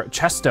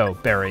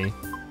Chesto berry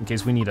in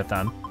case we need it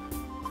then.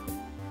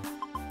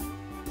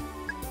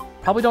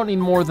 Probably don't need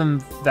more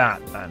than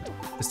that then.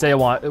 The stay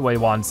away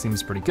wand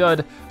seems pretty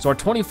good. So our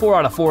 24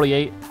 out of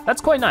 48,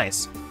 that's quite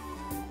nice.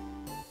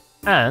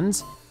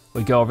 And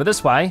we go over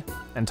this way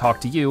and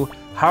talk to you.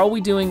 How are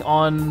we doing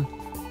on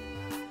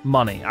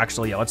money?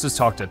 Actually, yeah, let's just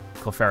talk to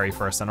Clefairy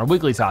first then, or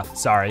Wigglytuff,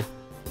 sorry.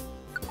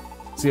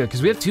 So yeah,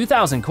 because we have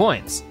 2,000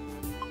 coins.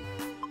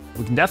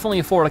 We can definitely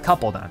afford a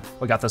couple then.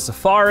 We got the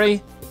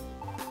Safari,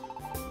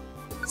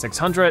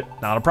 600,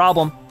 not a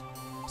problem.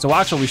 So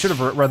actually, we should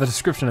have read the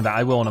description of that.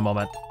 I will in a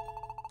moment.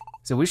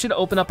 So we should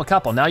open up a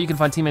couple. Now you can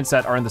find teammates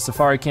that are in the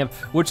Safari camp,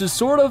 which is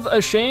sort of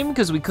a shame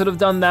because we could have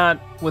done that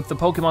with the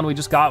Pokemon we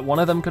just got. One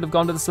of them could have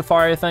gone to the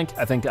Safari, I think.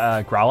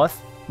 Growlithe?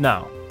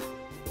 No.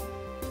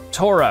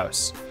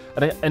 Tauros.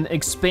 An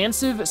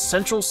expansive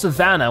central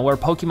savanna where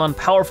Pokemon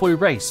powerfully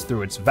race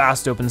through its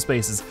vast open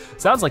spaces.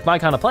 Sounds like my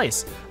kind of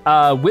place.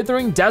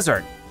 Withering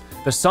Desert.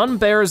 The sun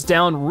bears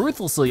down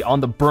ruthlessly on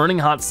the burning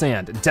hot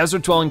sand.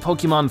 Desert-dwelling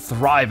Pokemon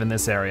thrive in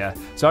this area.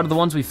 So out of the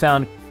ones we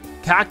found,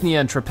 Cacnea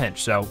and Trapinch.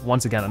 So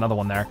once again, another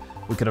one there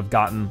we could have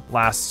gotten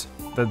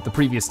the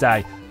previous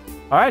day.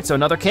 All right, so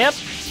another camp.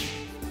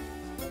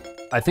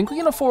 I think we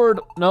can afford,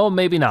 no,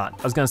 maybe not.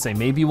 I was gonna say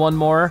maybe one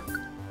more.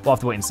 We'll have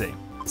to wait and see.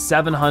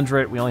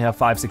 700, we only have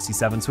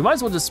 567, so we might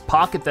as well just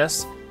pocket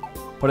this,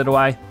 put it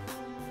away.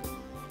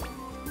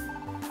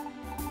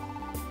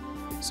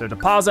 So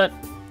deposit,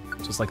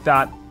 just like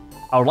that.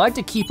 I would like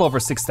to keep over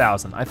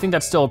 6,000. I think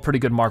that's still a pretty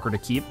good marker to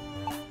keep.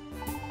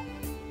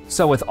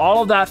 So with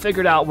all of that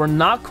figured out, we're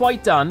not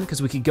quite done because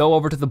we could go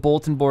over to the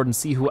bulletin board and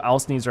see who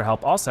else needs our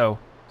help. Also,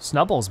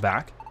 Snubble's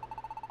back.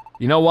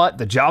 You know what,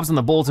 the jobs on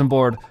the bulletin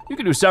board, you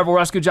can do several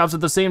rescue jobs at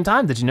the same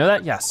time. Did you know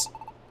that? Yes.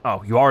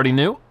 Oh, you already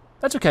knew?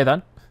 That's okay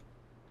then.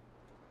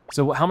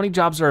 So how many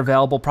jobs are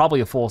available?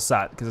 Probably a full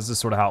set, because this is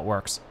sort of how it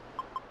works.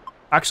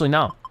 Actually,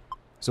 no.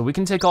 So we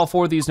can take all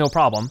 4 of these, no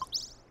problem.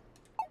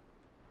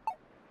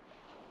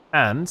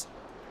 And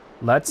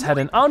let's head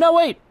in. Oh no,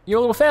 wait, your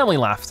little family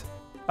left.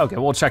 Okay,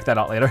 we'll check that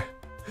out later.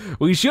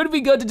 We should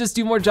be good to just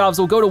do more jobs.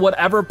 We'll go to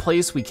whatever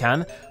place we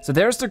can. So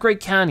there's the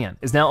Great Canyon,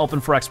 is now open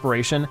for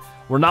exploration.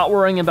 We're not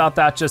worrying about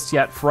that just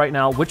yet for right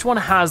now. Which one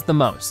has the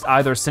most?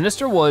 Either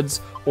Sinister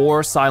Woods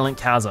or Silent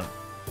Chasm.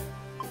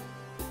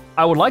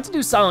 I would like to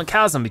do Silent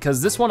Chasm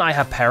because this one I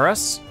have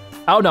Paris.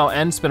 Oh no,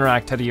 and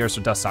Spinnerack, Teddiursa,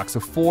 or Dustox, so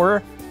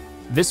 4.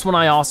 This one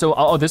I also,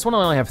 oh, this one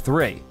I only have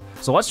 3.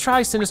 So let's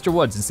try Sinister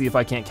Woods and see if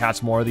I can't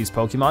catch more of these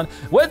Pokemon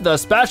with the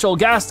special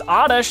guest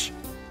Oddish.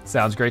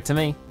 Sounds great to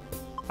me.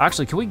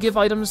 Actually, can we give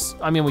items?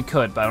 I mean, we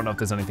could, but I don't know if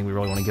there's anything we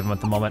really want to give them at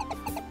the moment.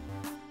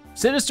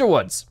 Sinister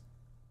Woods.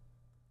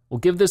 We'll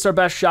give this our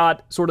best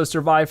shot, sort of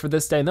survive for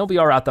this day, and they'll be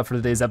our wrap up for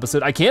today's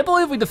episode. I can't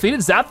believe we defeated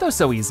Zapdos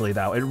so easily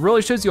though. It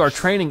really shows you our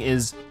training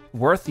is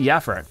worth the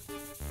effort.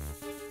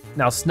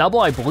 Now,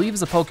 Snubble, I believe,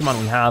 is a Pokemon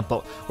we have,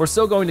 but we're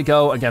still going to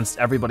go against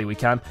everybody we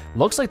can.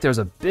 Looks like there's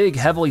a big,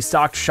 heavily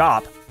stocked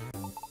shop.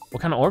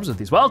 What kind of orbs are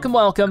these? Welcome,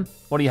 welcome.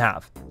 What do you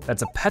have?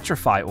 That's a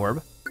Petrify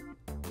orb.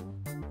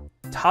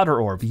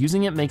 Totter orb.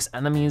 Using it makes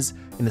enemies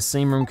in the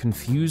same room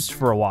confused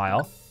for a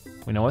while.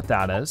 We know what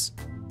that is.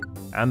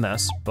 And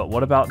this, but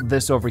what about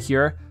this over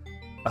here?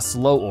 A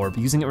slow orb.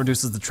 Using it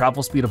reduces the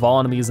travel speed of all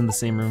enemies in the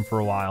same room for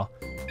a while.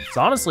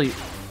 So honestly,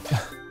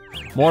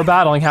 more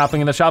battling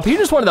happening in the shop. He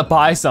just wanted to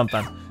buy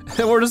something.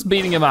 We're just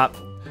beating him up.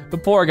 The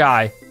poor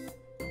guy.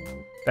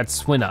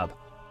 That's Swinub.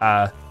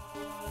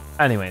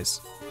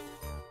 Anyways.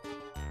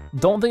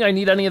 Don't think I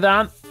need any of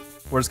that.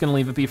 We're just gonna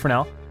leave it be for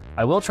now.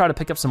 I will try to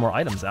pick up some more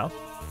items though.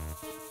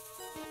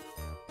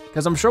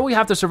 Because I'm sure we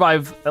have to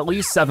survive at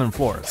least 7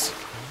 floors.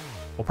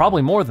 Well,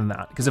 probably more than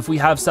that, because if we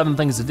have 7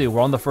 things to do,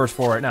 we're on the first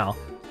floor right now.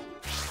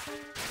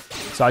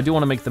 So I do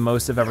wanna make the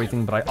most of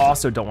everything, but I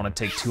also don't wanna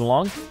take too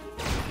long.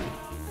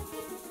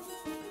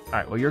 All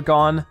right, well, you're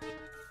gone.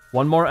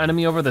 One more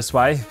enemy over this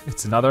way.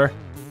 It's another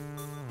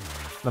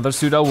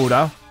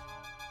Sudowoodo.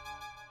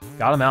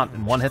 Got him out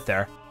in 1 hit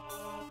there.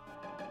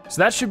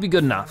 So that should be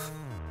good enough.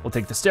 We'll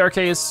take the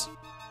staircase.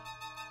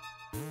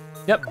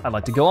 Yep, I'd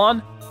like to go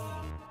on.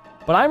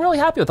 But I'm really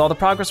happy with all the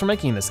progress we're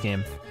making in this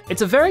game.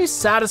 It's a very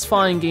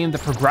satisfying game to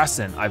progress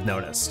in, I've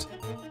noticed.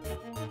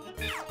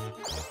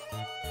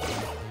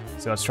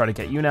 So let's try to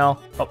get you now.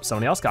 Oh,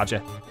 somebody else got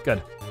you,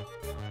 good.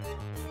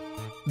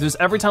 Just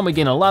every time we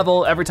gain a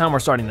level, every time we're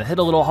starting to hit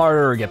a little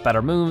harder or get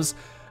better moves,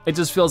 it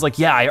just feels like,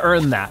 yeah, I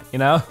earned that, you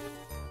know?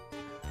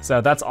 So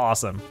that's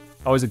awesome.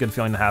 Always a good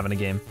feeling to have in a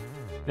game.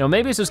 You know,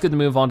 maybe it's just good to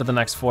move on to the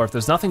next floor. If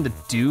there's nothing to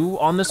do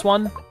on this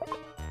one,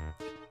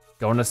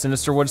 go into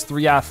Sinister Woods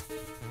 3F.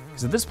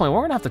 Because at this point,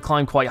 we're gonna have to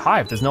climb quite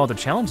high if there's no other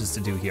challenges to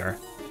do here.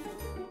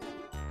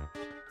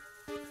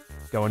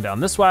 Going down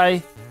this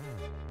way.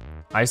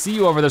 I see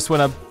you over there,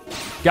 Swinub.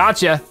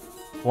 Gotcha.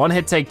 1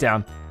 hit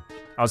takedown.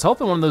 I was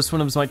hoping one of those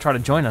Swinubs might try to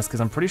join us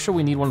because I'm pretty sure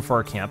we need one for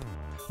our camp.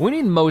 We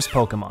need most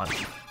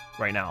Pokemon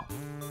right now.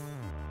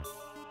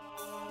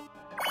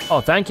 Oh,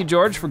 thank you,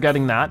 George, for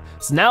getting that.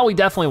 So now we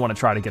definitely want to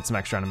try to get some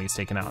extra enemies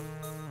taken out.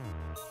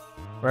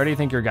 Where do you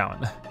think you're going?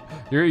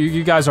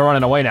 You guys are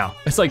running away now.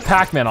 It's like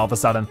Pac-Man all of a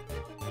sudden.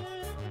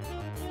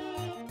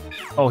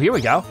 Oh, here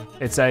we go.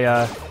 It's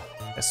a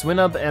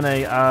Swinub and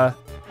a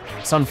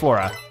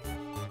Sunflora.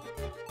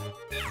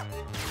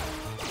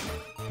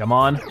 Come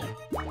on.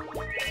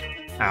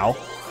 Ow.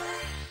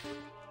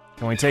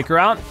 Can we take her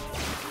out?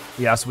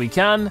 Yes, we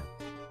can.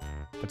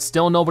 But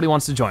still nobody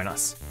wants to join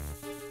us.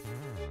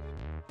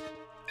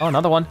 Oh,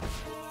 another one.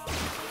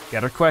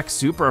 Get her quick,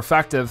 super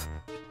effective.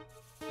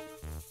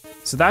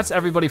 So that's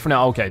everybody for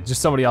now. Okay,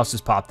 just somebody else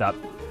just popped up.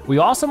 We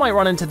also might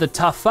run into the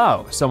tough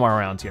foe somewhere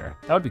around here.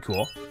 That would be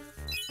cool.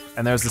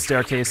 And there's the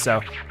staircase,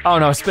 so. Oh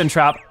no, spin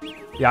trap.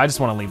 Yeah, I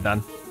just wanna leave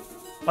then.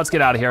 Let's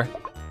get out of here.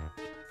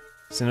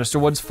 Sinister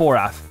Woods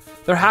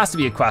 4F. There has to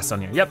be a quest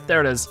on here. Yep,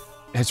 there it is.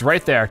 It's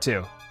right there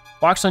too.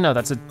 Well, actually no,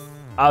 that's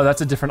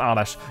a different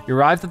Oddish. You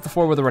arrived at the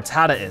floor where the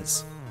Rattata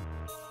is.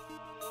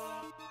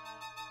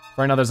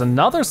 Right now there's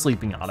another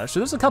sleeping Oddish. So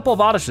there's a couple of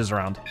Oddishes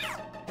around.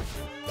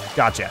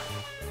 Gotcha.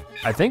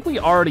 I think we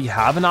already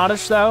have an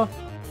Oddish though.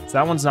 So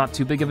that one's not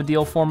too big of a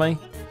deal for me.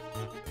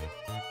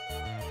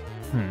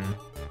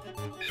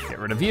 Get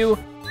rid of you.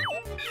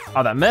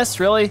 Oh, that missed,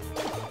 really?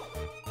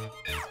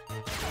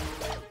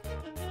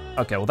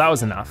 Okay, well that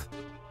was enough.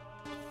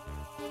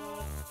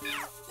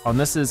 Oh, and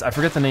this is, I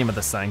forget the name of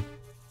this thing.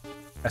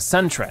 A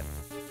Sentret.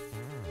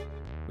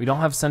 We don't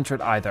have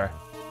Sentret either.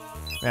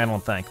 I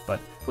don't think, but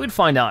we'd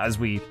find out as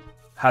we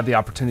had the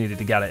opportunity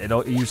to get it.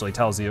 It usually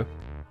tells you.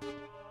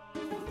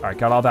 All right,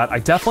 got all that. I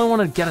definitely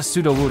want to get a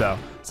Sudowoodo.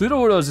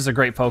 Sudowoodo is just a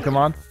great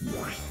Pokemon.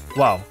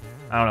 Whoa,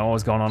 I don't know what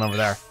was going on over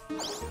there.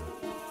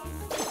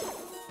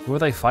 Who are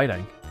they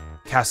fighting?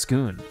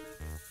 Cascoon.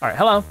 All right,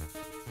 hello.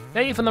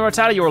 Hey, from the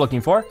Rattata you were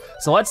looking for.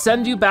 So let's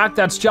send you back.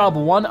 That's job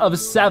 1 of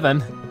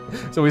 7.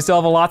 So we still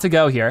have a lot to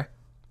go here.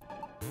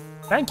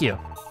 Thank you.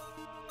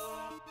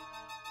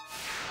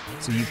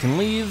 So you can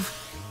leave.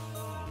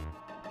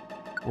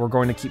 We're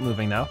going to keep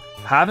moving now.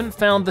 Haven't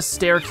found the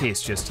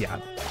staircase just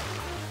yet.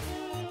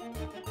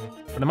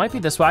 But it might be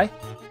this way.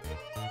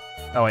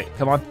 Oh wait,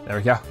 come on, there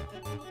we go.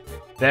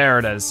 There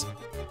it is.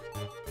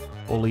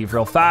 We'll leave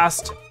real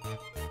fast.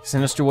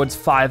 Sinister Woods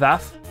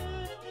 5F.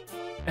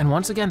 And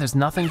once again, there's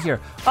nothing here.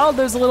 Oh,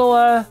 there's a little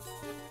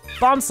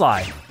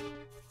Bonsly.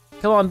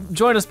 Come on,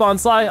 join us,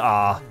 Bonsly.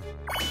 Ah.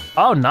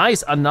 Oh,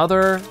 nice,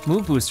 another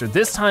move booster.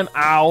 This time,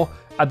 ow,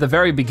 at the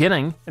very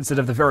beginning, instead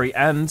of the very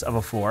end of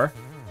a floor.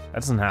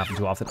 That doesn't happen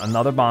too often.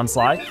 Another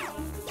Bonsly.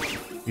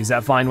 Use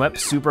that Vine Whip,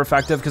 super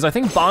effective, because I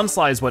think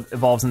Bonsly is what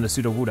evolves into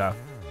Sudowoodo.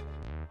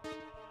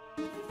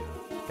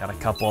 Got a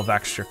couple of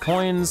extra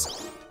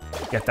coins.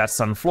 Get that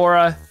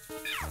Sunflora.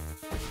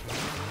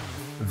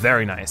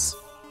 Very nice.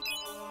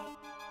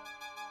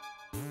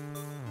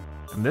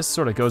 And this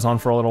sort of goes on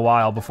for a little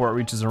while before it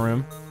reaches a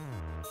room.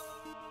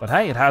 But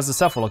hey, it has the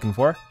stuff we're looking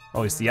for, or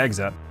at least the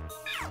exit.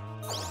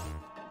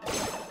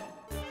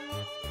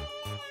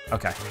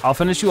 Okay, I'll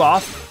finish you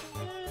off,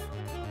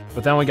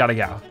 but then we gotta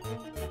go.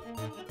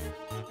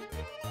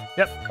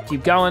 Yep,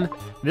 keep going.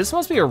 This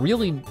must be a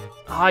really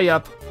high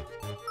up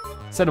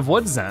set of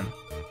woods then,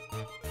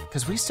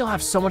 because we still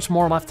have so much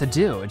more left to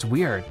do. It's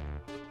weird.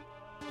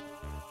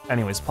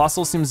 Anyways,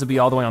 Puzzle seems to be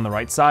all the way on the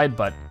right side,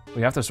 but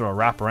we have to sort of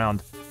wrap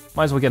around.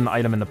 Might as well get an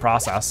item in the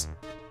process.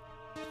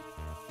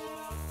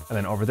 And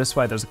then over this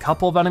way, there's a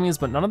couple of enemies,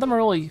 but none of them are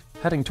really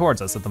heading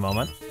towards us at the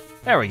moment.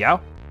 There we go.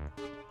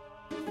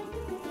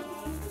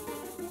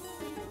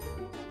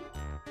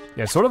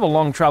 Yeah, sort of a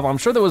long travel. I'm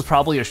sure there was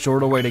probably a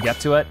shorter way to get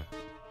to it.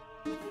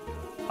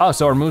 Oh,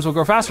 so our moves will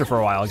grow faster for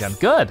a while again.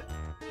 Good.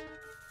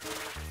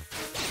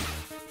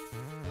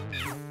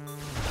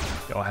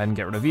 Go ahead and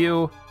get rid of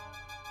you.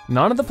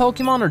 None of the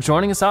Pokemon are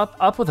joining us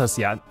up with us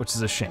yet, which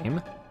is a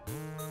shame.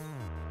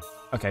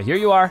 Okay, here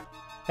you are.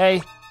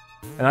 Hey.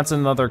 And that's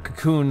another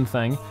cocoon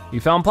thing.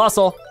 You found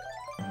Puzzle.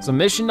 So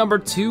mission number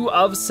 2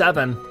 of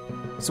 7.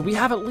 So we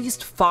have at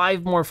least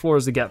 5 more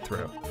floors to get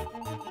through.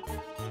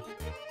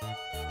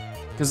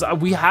 Because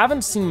we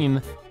haven't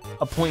seen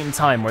a point in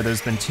time where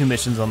there's been 2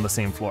 missions on the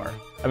same floor.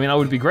 I mean, it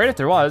would be great if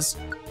there was,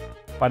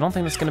 but I don't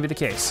think that's gonna be the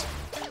case.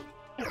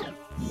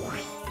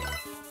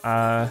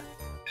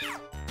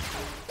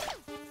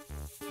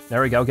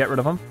 There we go, get rid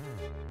of them.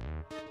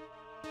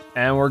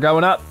 And we're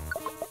going up.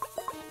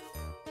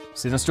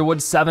 Sinister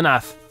Woods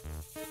 7F.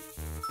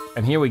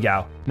 And here we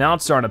go. Now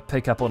it's starting to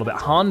pick up a little bit.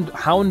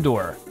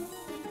 Houndour.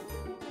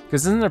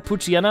 Because isn't there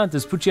Poochyena?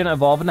 Does Poochyena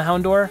evolve into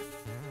Houndour?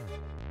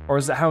 Or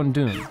is it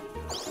Houndoom?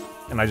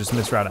 And I just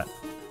misread it.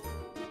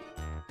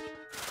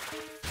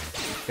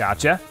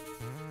 Gotcha.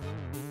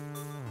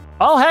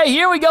 Oh, hey,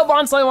 here we go.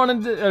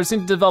 Bonsai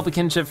seemed to develop a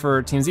kinship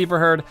for Team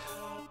Zebraheard.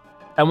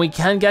 And we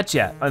can get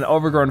you an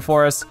overgrown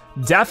forest.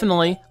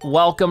 Definitely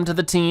welcome to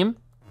the team.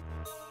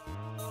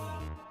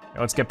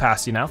 Let's get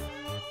past you now.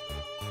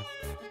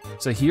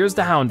 So here's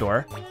the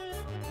Houndour.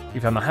 You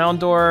found the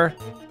Houndour.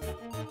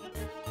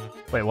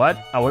 Wait,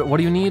 what? Oh, what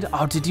do you need?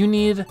 Oh, did you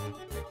need?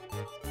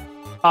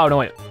 Oh, no,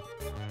 wait.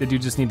 Did you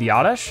just need the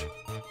Oddish?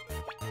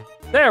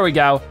 There we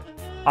go.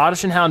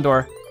 Oddish and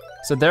Houndour.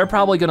 So they're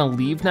probably gonna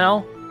leave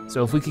now.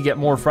 So if we could get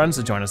more friends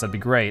to join us, that'd be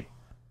great.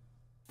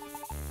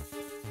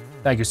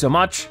 Thank you so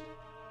much.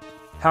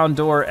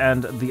 Houndour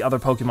and the other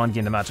Pokemon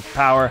gain the magic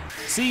power.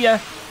 See ya.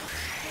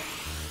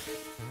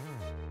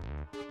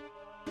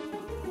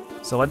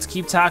 So let's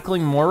keep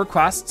tackling more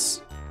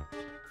requests.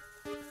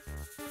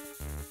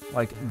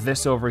 Like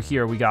this over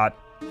here, we got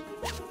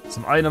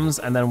some items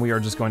and then we are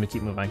just going to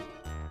keep moving.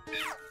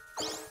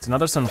 It's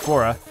another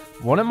Sunflora.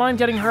 Wouldn't mind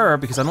getting her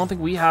because I don't think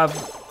we have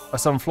a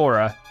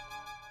Sunflora,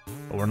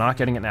 but we're not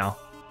getting it now.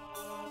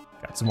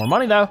 Got some more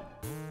money though.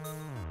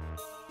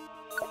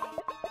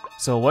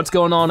 So what's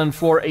going on in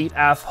floor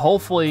 8F?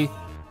 Hopefully,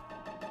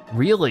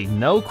 really,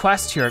 no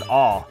quest here at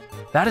all.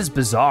 That is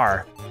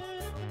bizarre.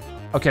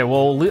 Okay,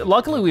 well,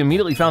 luckily we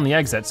immediately found the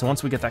exit, so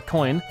once we get that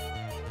coin,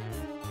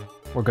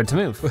 we're good to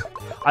move.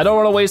 I don't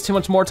wanna waste too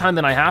much more time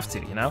than I have to,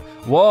 you know?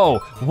 Whoa,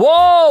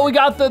 whoa, we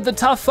got the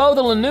tough foe,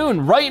 the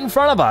Lanoon, right in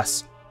front of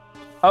us.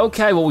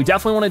 Okay, well, we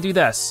definitely wanna do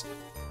this.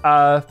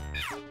 Yeah,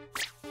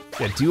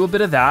 do a bit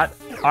of that.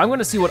 I'm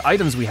gonna see what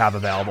items we have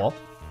available,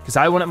 because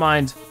I wouldn't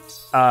mind,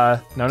 no,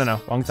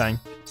 wrong thing.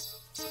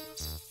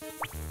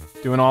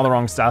 Doing all the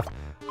wrong stuff.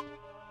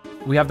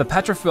 We have the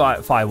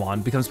Petrify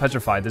wand, becomes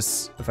petrified.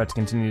 This effect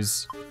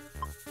continues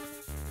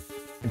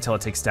until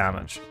it takes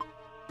damage.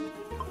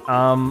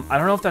 I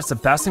don't know if that's the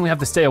best thing. We have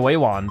the Stay Away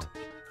wand.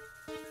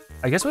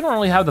 I guess we don't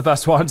really have the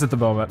best wands at the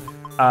moment.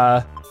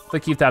 But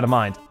keep that in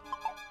mind.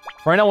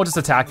 For right now, we'll just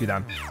attack you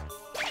then.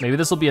 Maybe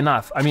this will be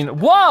enough. I mean,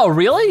 whoa,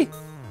 really?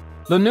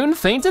 Lanoon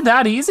fainted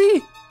that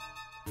easy?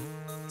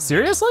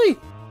 Seriously?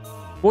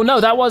 Well, no,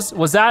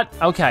 was that?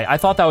 Okay, I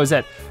thought that was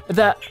it.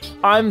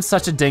 I'm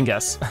such a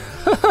dingus.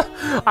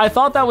 I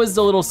thought that was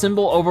the little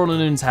symbol over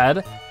Lanoon's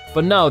head,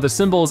 but no, the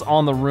symbol is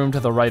on the room to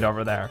the right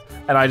over there,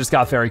 and I just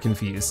got very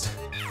confused.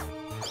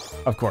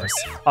 Of course.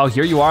 Oh,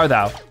 here you are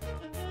though.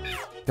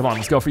 Come on,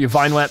 let's go for you,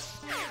 Vine Whip.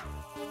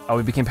 Oh,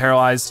 we became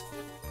paralyzed.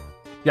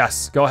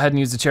 Yes, go ahead and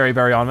use the Cherry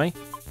Berry on me.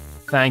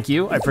 Thank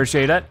you, I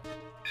appreciate it.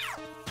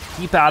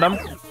 Keep at him.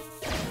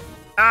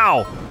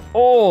 Ow!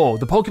 Oh,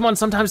 the Pokemon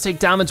sometimes take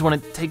damage when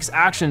it takes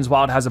actions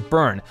while it has a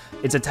burn.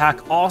 Its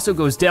attack also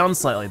goes down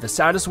slightly. The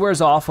status wears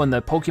off when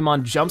the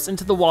Pokemon jumps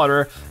into the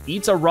water,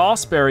 eats a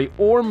Ross Berry,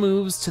 or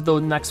moves to the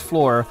next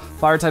floor.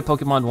 Fire-type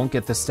Pokemon won't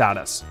get this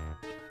status.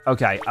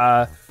 Okay,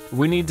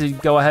 we need to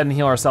go ahead and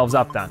heal ourselves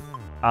up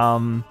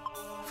then.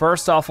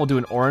 First off, we'll do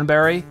an Oran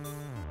Berry.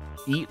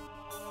 Eat.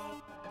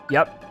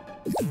 Yep.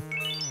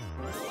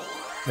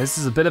 This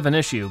is a bit of an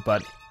issue,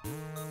 but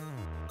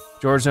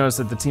George noticed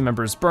that the team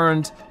member is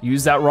burned.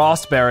 Use that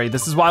Ross Berry.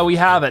 This is why we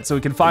have it, so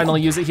we can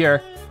finally use it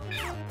here.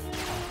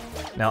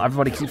 Now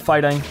everybody keep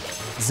fighting.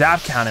 Zap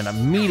Cannon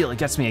immediately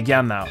gets me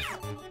again though.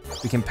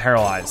 Became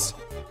paralyzed.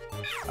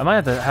 I might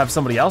have to have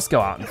somebody else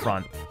go out in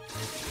front.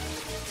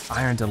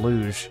 Iron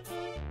Deluge.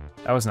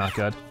 That was not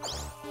good.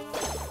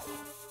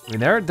 I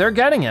mean, they're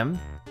getting him.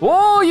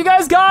 Whoa, you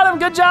guys got him,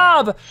 good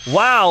job.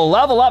 Wow,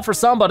 level up for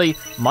somebody.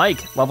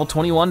 Mike, level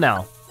 21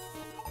 now.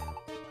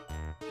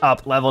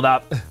 Leveled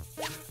up.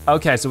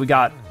 Okay, so we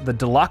got the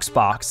deluxe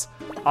box.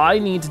 I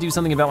need to do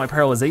something about my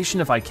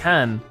paralyzation if I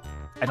can.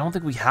 I don't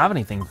think we have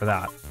anything for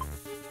that.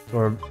 So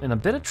we're in a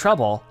bit of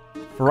trouble.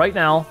 For right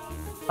now,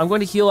 I'm going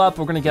to heal up,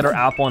 we're gonna get our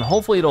apple, and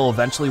hopefully it'll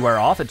eventually wear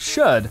off, it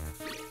should.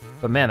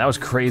 But man, that was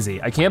crazy.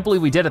 I can't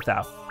believe we did it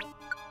though.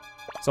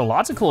 So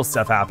lots of cool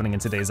stuff happening in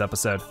today's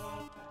episode.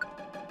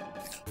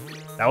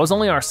 That was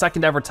only our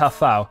second ever tough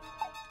foe,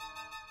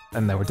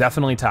 and they were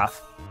definitely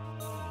tough.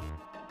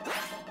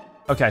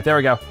 Okay, there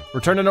we go.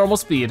 Return to normal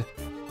speed.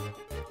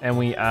 And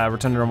we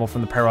return to normal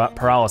from the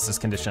paralysis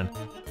condition.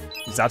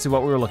 Exactly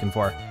what we were looking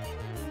for.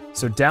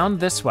 So down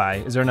this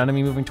way, is there an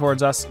enemy moving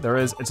towards us? There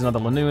is, it's another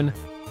Lanoon.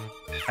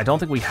 I don't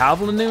think we have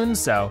Lanoon,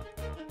 so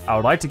I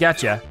would like to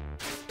get you.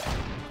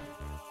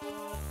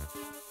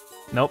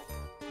 Nope,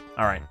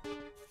 all right.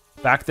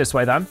 Back this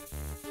way then.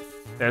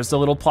 There's the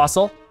little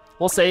puzzle,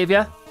 we'll save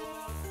you.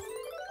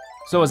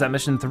 So is that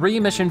mission 3,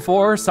 mission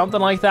 4,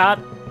 something like that?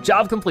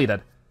 Job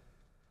completed.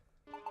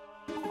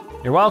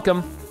 You're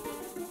welcome.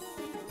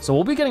 So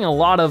we'll be getting a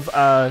lot of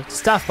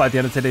stuff by the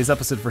end of today's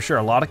episode for sure.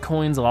 A lot of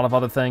coins, a lot of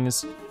other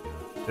things.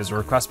 There's a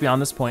request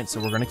beyond this point,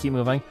 so we're gonna keep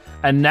moving.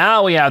 And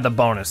now we have the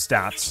bonus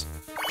stats.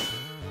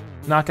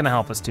 Not gonna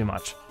help us too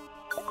much,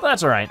 but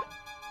that's all right.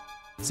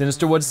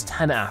 Sinister Woods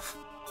 10F.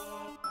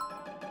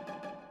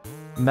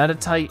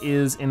 Metatite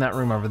is in that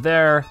room over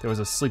there. There was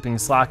a sleeping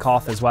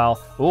Slakoth as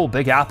well. Oh,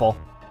 big apple.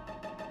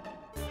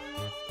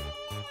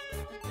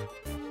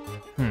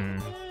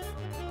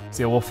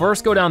 So we'll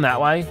first go down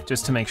that way,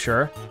 just to make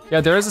sure. Yeah,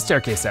 there is a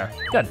staircase there,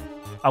 good.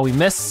 Oh, we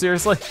missed,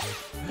 seriously?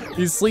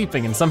 He's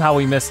sleeping and somehow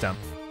we missed him.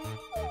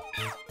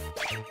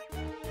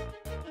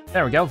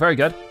 There we go, very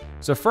good.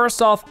 So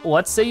first off,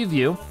 let's save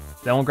you,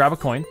 then we'll grab a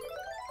coin.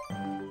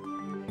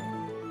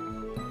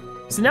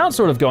 So now it's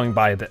sort of going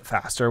by a bit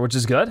faster, which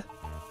is good.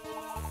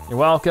 You're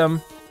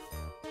welcome.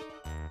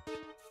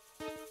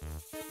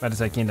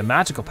 Metatite gained a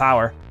magical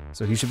power,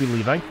 so he should be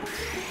leaving.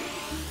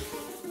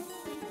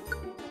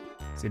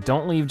 So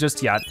don't leave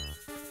just yet.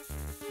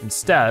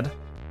 Instead,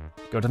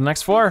 go to the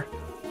next floor.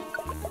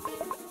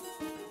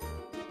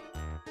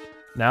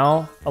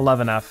 Now,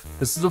 11F.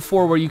 This is the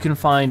floor where you can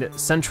find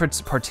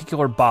Sentryt's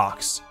particular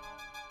box.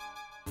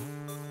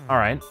 All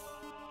right.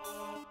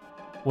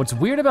 What's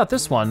weird about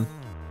this one,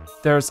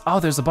 there's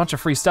a bunch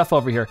of free stuff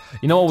over here.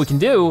 You know what we can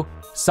do?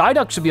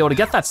 Psyduck should be able to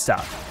get that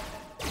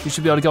stuff. He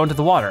should be able to go into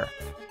the water.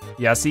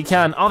 Yes, he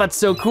can. Oh, that's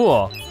so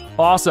cool.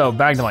 Also,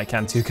 Magnemite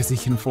can too, because he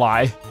can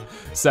fly.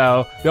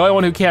 So, the only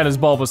one who can is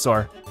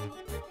Bulbasaur.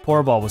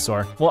 Poor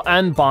Bulbasaur. Well,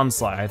 and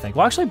Bonsly, I think.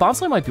 Well, actually,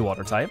 Bonsly might be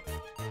water type.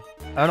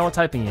 I don't know what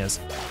typing he is.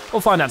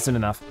 We'll find out soon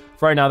enough.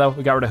 For right now, though,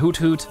 we got rid of Hoot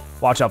Hoot.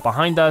 Watch out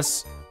behind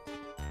us.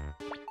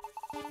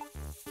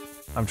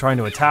 I'm trying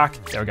to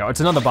attack. There we go.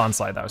 It's another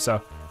Bonsly, though,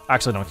 so I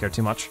actually don't care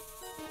too much.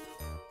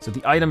 So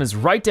the item is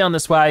right down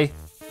this way.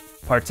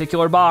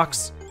 Particular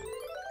box.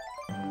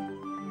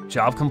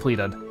 Job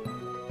completed.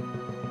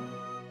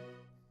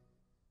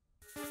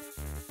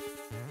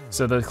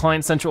 So the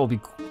client center will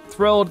be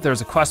thrilled. There's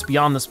a quest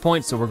beyond this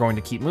point, so we're going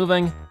to keep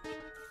moving.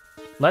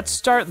 Let's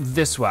start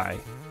this way.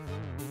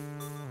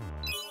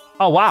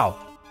 Oh, wow.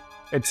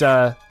 It's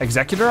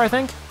Executor, I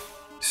think?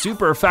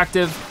 Super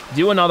effective.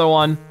 Do another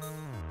one.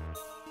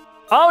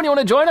 Oh, and you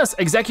wanna join us?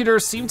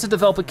 Executors seem to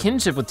develop a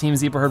kinship with Team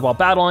Zebraheard while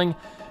battling.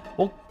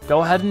 Well,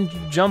 go ahead and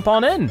jump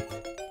on in,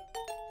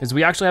 because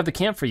we actually have the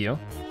camp for you.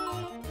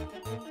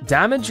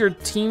 Damage your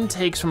team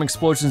takes from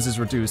explosions is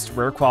reduced.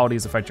 Rare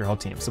qualities affect your whole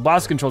team. So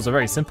blast control is a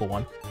very simple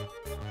one.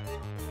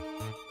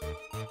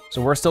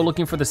 So we're still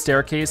looking for the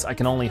staircase. I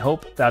can only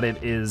hope that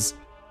it is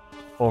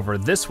over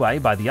this way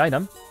by the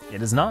item.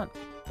 It is not.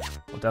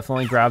 We'll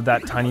definitely grab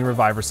that tiny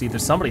reviver seed.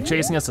 There's somebody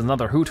chasing us,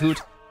 another Hoot Hoot.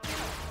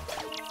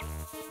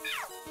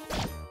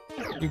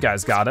 You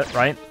guys got it,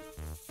 right?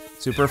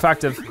 Super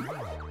effective.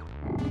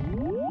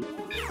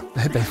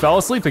 They fell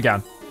asleep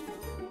again.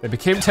 They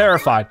became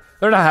terrified.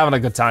 They're not having a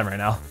good time right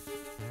now.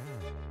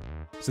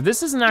 So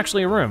this isn't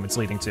actually a room it's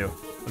leading to.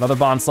 Another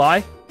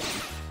Bonsly.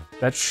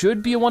 That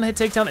should be a one-hit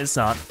takedown, it's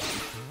not.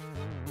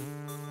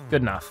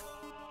 Good enough.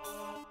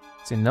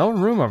 See, no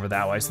room over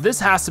that way, so this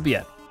has to be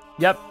it.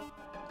 Yep.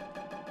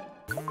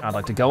 I'd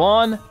like to go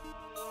on.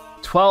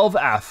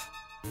 12F.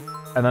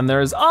 And then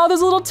there's a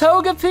little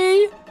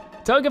Togepi.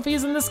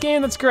 Togepi's in this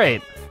game, that's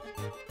great.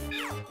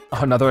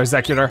 Oh, another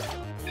Executor.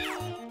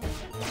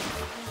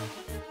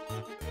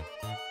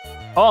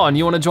 Oh, and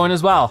you wanna join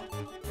as well.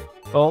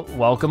 Well,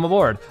 welcome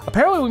aboard.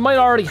 Apparently we might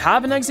already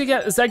have an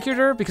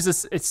Executor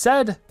because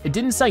it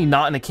didn't say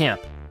not in a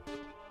camp.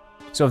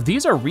 So if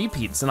these are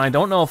repeats, then I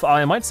don't know if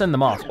I might send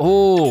them off.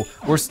 Oh,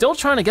 we're still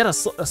trying to get a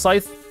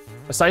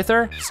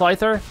Scyther?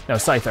 No,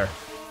 Scyther.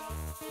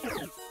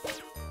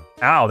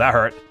 Ow, that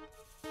hurt.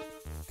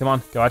 Come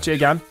on, go at you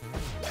again.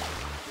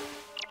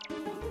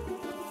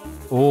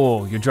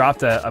 Oh, you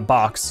dropped a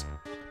box.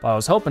 Well, I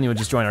was hoping you would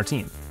just join our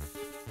team.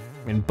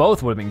 I mean,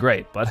 both would have been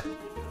great, but.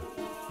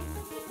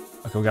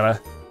 Okay, we got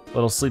a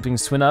little sleeping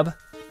Swinub.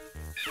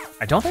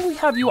 I don't think we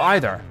have you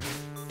either.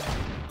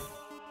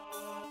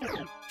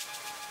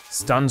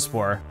 Stun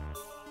Spore.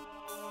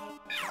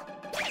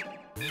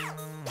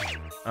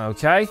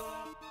 Okay,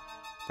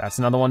 that's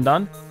another one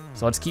done.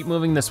 So let's keep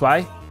moving this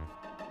way.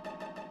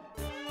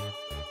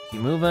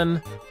 Keep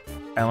moving,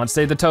 and let's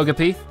save the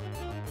Togepi.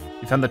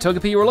 You found the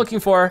Togepi you were looking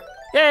for.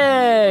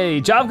 Yay,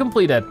 job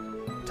completed.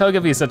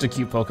 Togepi is such a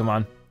cute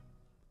Pokemon.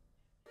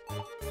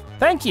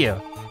 Thank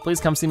you.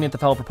 Please come see me at the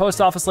Pelipper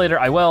post office later,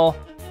 I will.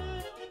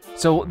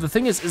 So the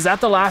thing is that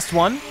the last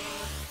one?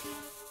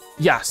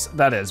 Yes,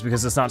 that is,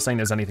 because it's not saying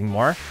there's anything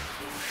more.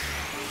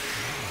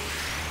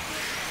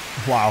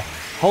 Wow,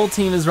 whole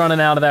team is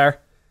running out of there.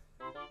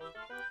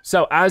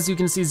 So as you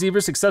can see,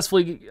 Zebra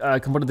successfully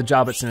completed the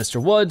job at Sinister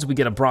Woods. We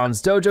get a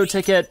Bronze Dojo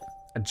ticket,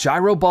 a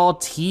Gyro Ball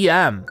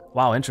TM.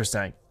 Wow,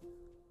 interesting.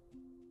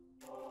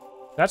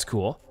 That's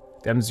cool.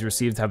 The items you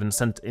received have been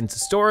sent into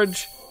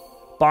storage.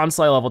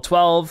 Bonsly level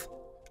 12.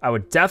 I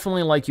would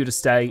definitely like you to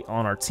stay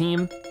on our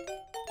team.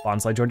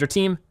 Bonsly joined your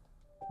team.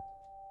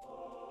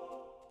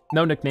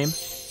 No nickname.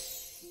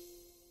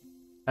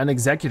 An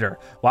Executor.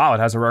 Wow, it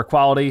has a rare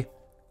quality.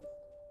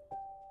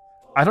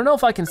 I don't know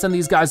if I can send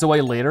these guys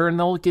away later and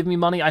they'll give me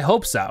money. I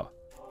hope so.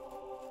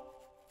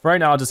 For right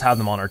now, I'll just have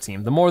them on our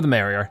team. The more the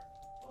merrier.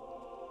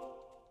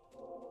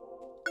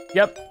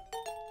 Yep.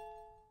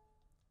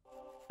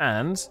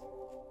 And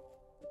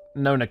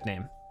no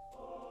nickname.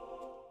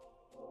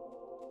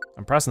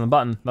 I'm pressing the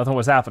button. Nothing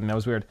was happening, that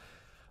was weird.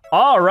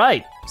 All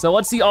right, so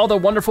let's see all the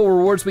wonderful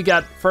rewards we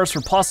get. First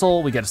for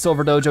Puzzle, we get a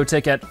Silver Dojo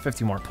ticket,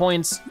 50 more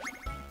points.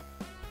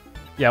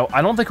 Yeah,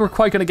 I don't think we're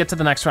quite gonna get to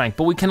the next rank,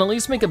 but we can at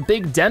least make a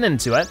big dent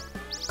into it.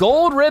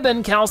 Gold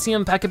ribbon,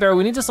 calcium, Pekka-Berry.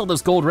 We need to sell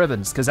those gold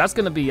ribbons because that's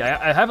gonna be,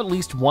 I have at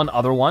least one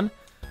other one.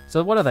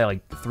 So what are they,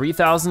 like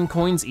 3,000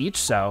 coins each?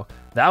 So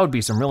that would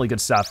be some really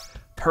good stuff.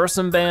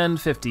 Person band,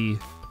 50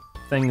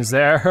 things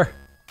there.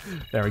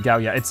 There we go,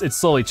 yeah, it's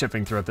slowly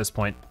chipping through at this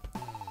point.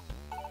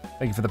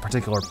 Thank you for the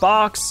particular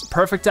box.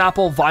 Perfect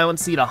Apple, Violent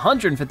Seed,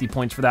 150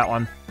 points for that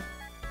one.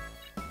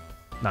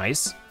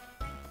 Nice.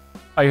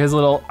 Oh, here's a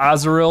little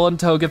Azurill and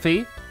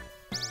Togepi.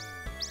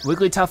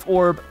 Wigglytuff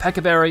Orb,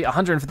 Pekka-Berry,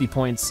 150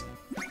 points.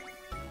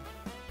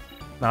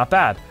 Not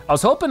bad. I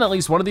was hoping at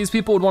least one of these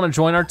people would want to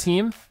join our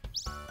team.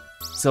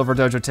 Silver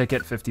Dojo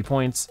ticket, 50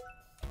 points.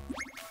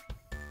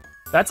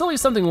 That's at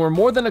least something. We're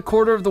more than a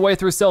quarter of the way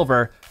through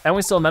Silver, and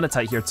we still have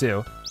Meditite here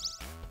too.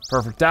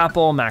 Perfect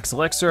Apple, Max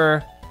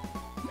Elixir.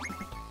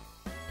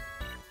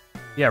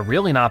 Yeah,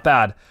 really not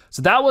bad.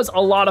 So that was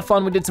a lot of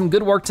fun. We did some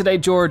good work today,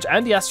 George,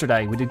 and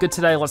yesterday. We did good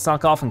today. Let's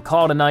knock off and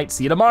call it a night.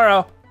 See you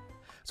tomorrow.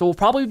 So we'll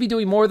probably be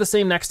doing more of the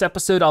same next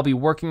episode. I'll be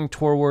working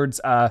towards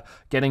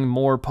getting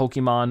more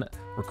Pokemon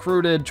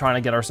recruited, trying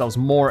to get ourselves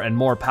more and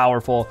more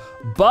powerful.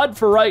 But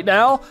for right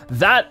now,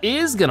 that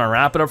is gonna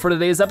wrap it up for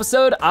today's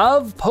episode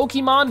of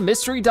Pokemon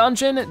Mystery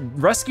Dungeon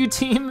Rescue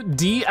Team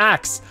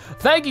DX.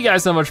 Thank you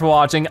guys so much for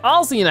watching.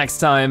 I'll see you next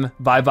time.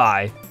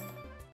 Bye-bye.